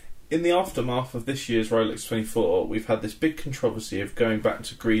 In the aftermath of this year's Rolex 24, we've had this big controversy of going back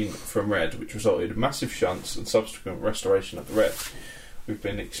to green from red, which resulted in massive shunts and subsequent restoration of the red. We've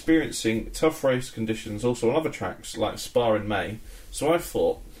been experiencing tough race conditions also on other tracks like Spa in May, so I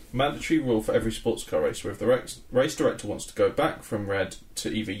thought, mandatory rule for every sports car race, where if the race director wants to go back from red to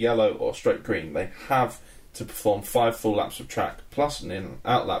either yellow or straight green, they have to perform 5 full laps of track, plus an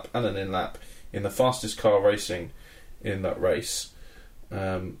out lap and an in lap in the fastest car racing in that race.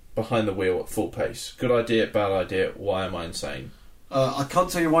 Behind the wheel at full pace. Good idea, bad idea, why am I insane? I can't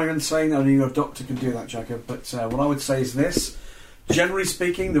tell you why you're insane, only your doctor can do that, Jacob, but what I would say is this. Generally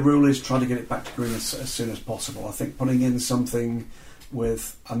speaking, the rule is try to get it back to green as soon as possible. I think putting in something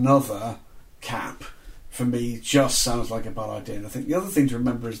with another cap, for me, just sounds like a bad idea. And I think the other thing to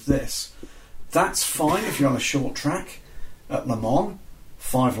remember is this. That's fine if you're on a short track. At Le Mans,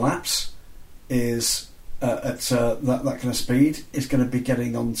 5 laps is... at that kind of speed is going to be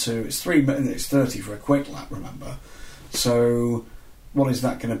getting on to... It's 3 minutes 30 for a quick lap, remember. So what is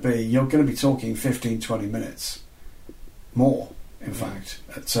that going to be? You're going to be talking 15-20 minutes. More, in fact,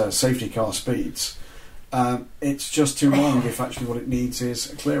 at safety car speeds. It's just too long if actually what it needs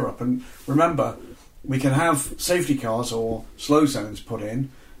is a clear-up. And remember, we can have safety cars or slow zones put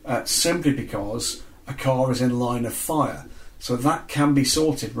in simply because a car is in line of fire. So that can be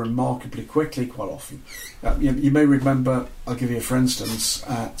sorted remarkably quickly quite often. You may remember, I'll give you a for instance,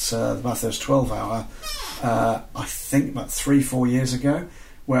 at the Bathurst 12 hour, I think about 3-4 years ago,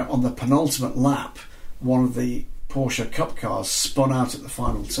 where on the penultimate lap, one of the Porsche Cup cars spun out at the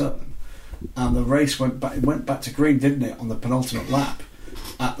final turn. And the race went back to green, didn't it, on the penultimate lap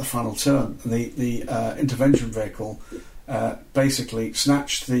at the final turn. The intervention vehicle basically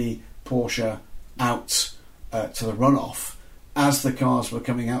snatched the Porsche out to the runoff as the cars were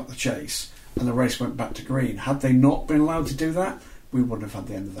coming out the chase, and the race went back to green. Had they not been allowed to do that, we wouldn't have had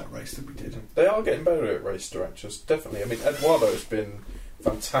the end of that race that we did. They are getting better at race directors, definitely. I mean, Eduardo's been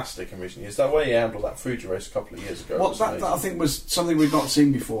fantastic in recent years. That way he handled that Fuji race a couple of years ago. Well, that I think was something we'd not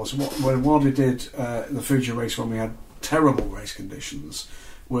seen before. So what Eduardo did in the Fuji race when we had terrible race conditions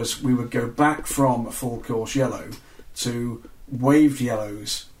was we would go back from a full course yellow to waved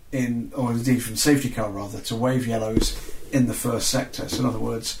yellows or indeed from safety car rather, to wave yellows in the first sector. So in other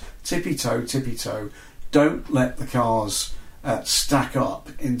words, tippy toe, don't let the cars stack up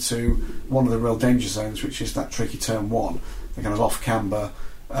into one of the real danger zones, which is that tricky turn 1, the kind of off camber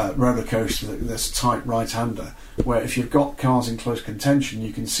roller coaster that's tight right-hander, where if you've got cars in close contention,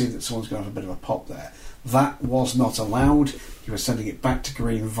 you can see that someone's going to have a bit of a pop there. That was not allowed. You were sending it back to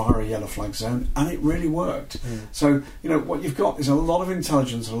green via a yellow flag zone, and it really worked. So, what you've got is a lot of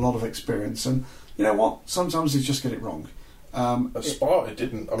intelligence and a lot of experience, and you know what? Sometimes they just get it wrong. At Spa, it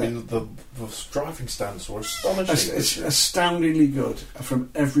didn't. I mean, the driving standards were astonishing. It's astoundingly good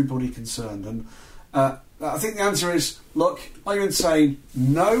from everybody concerned, and I think the answer is, look, are you insane?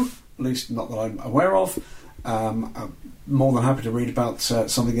 No, at least not that I'm aware of. I'm more than happy to read about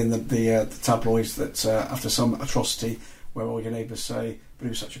something in the tabloids that after some atrocity where all your neighbours say, but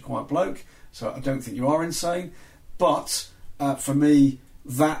who's such a quiet bloke? So I don't think you are insane. But for me,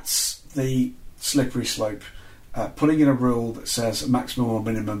 that's the slippery slope. Putting in a rule that says a maximum or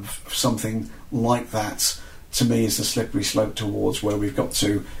minimum of something like that, to me, is the slippery slope towards where we've got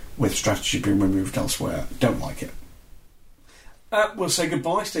to with strategy being removed elsewhere. Don't like it. We'll say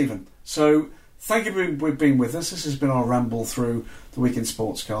goodbye, Stephen. So thank you for being with us. This has been our ramble through the week in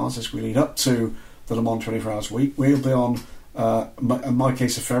sports cars as we lead up to the Le Mans 24 Hours week. We'll be on, in my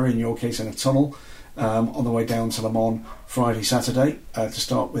case, a ferry, in your case, in a tunnel, on the way down to Le Mans Friday, Saturday, to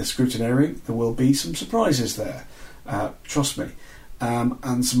start with scrutineering. There will be some surprises there, trust me,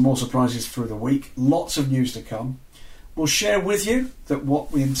 and some more surprises through the week. Lots of news to come. We'll share with you that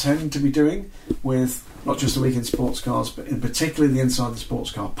what we intend to be doing with not just the week in sports cars, but in particular the Inside the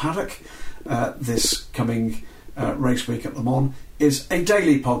Sports Car paddock this coming race week at Le Mans is a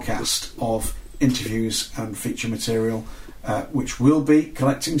daily podcast of interviews and feature material, which we'll be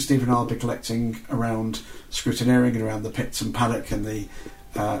collecting. Steve and I will be collecting around scrutineering and around the pits and paddock and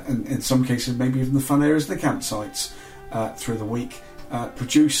and in some cases maybe even the fun areas and the campsites through the week,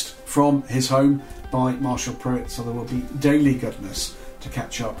 produced from his home by Marshall Pruitt. So there will be daily goodness to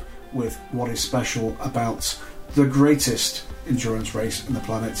catch up with what is special about the greatest endurance race on the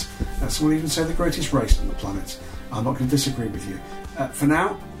planet. Some will even say the greatest race on the planet. I'm not going to disagree with you. For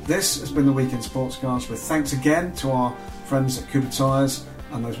now, this has been the Week in Sports Cars, with thanks again to our friends at Cooper Tyres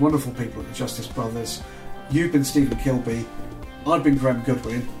and those wonderful people at the Justice Brothers. You've been Stephen Kilbey. I've been Graham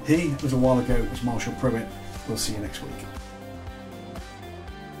Goodwin. He, a little while ago, was Marshall Pruitt. We'll see you next week.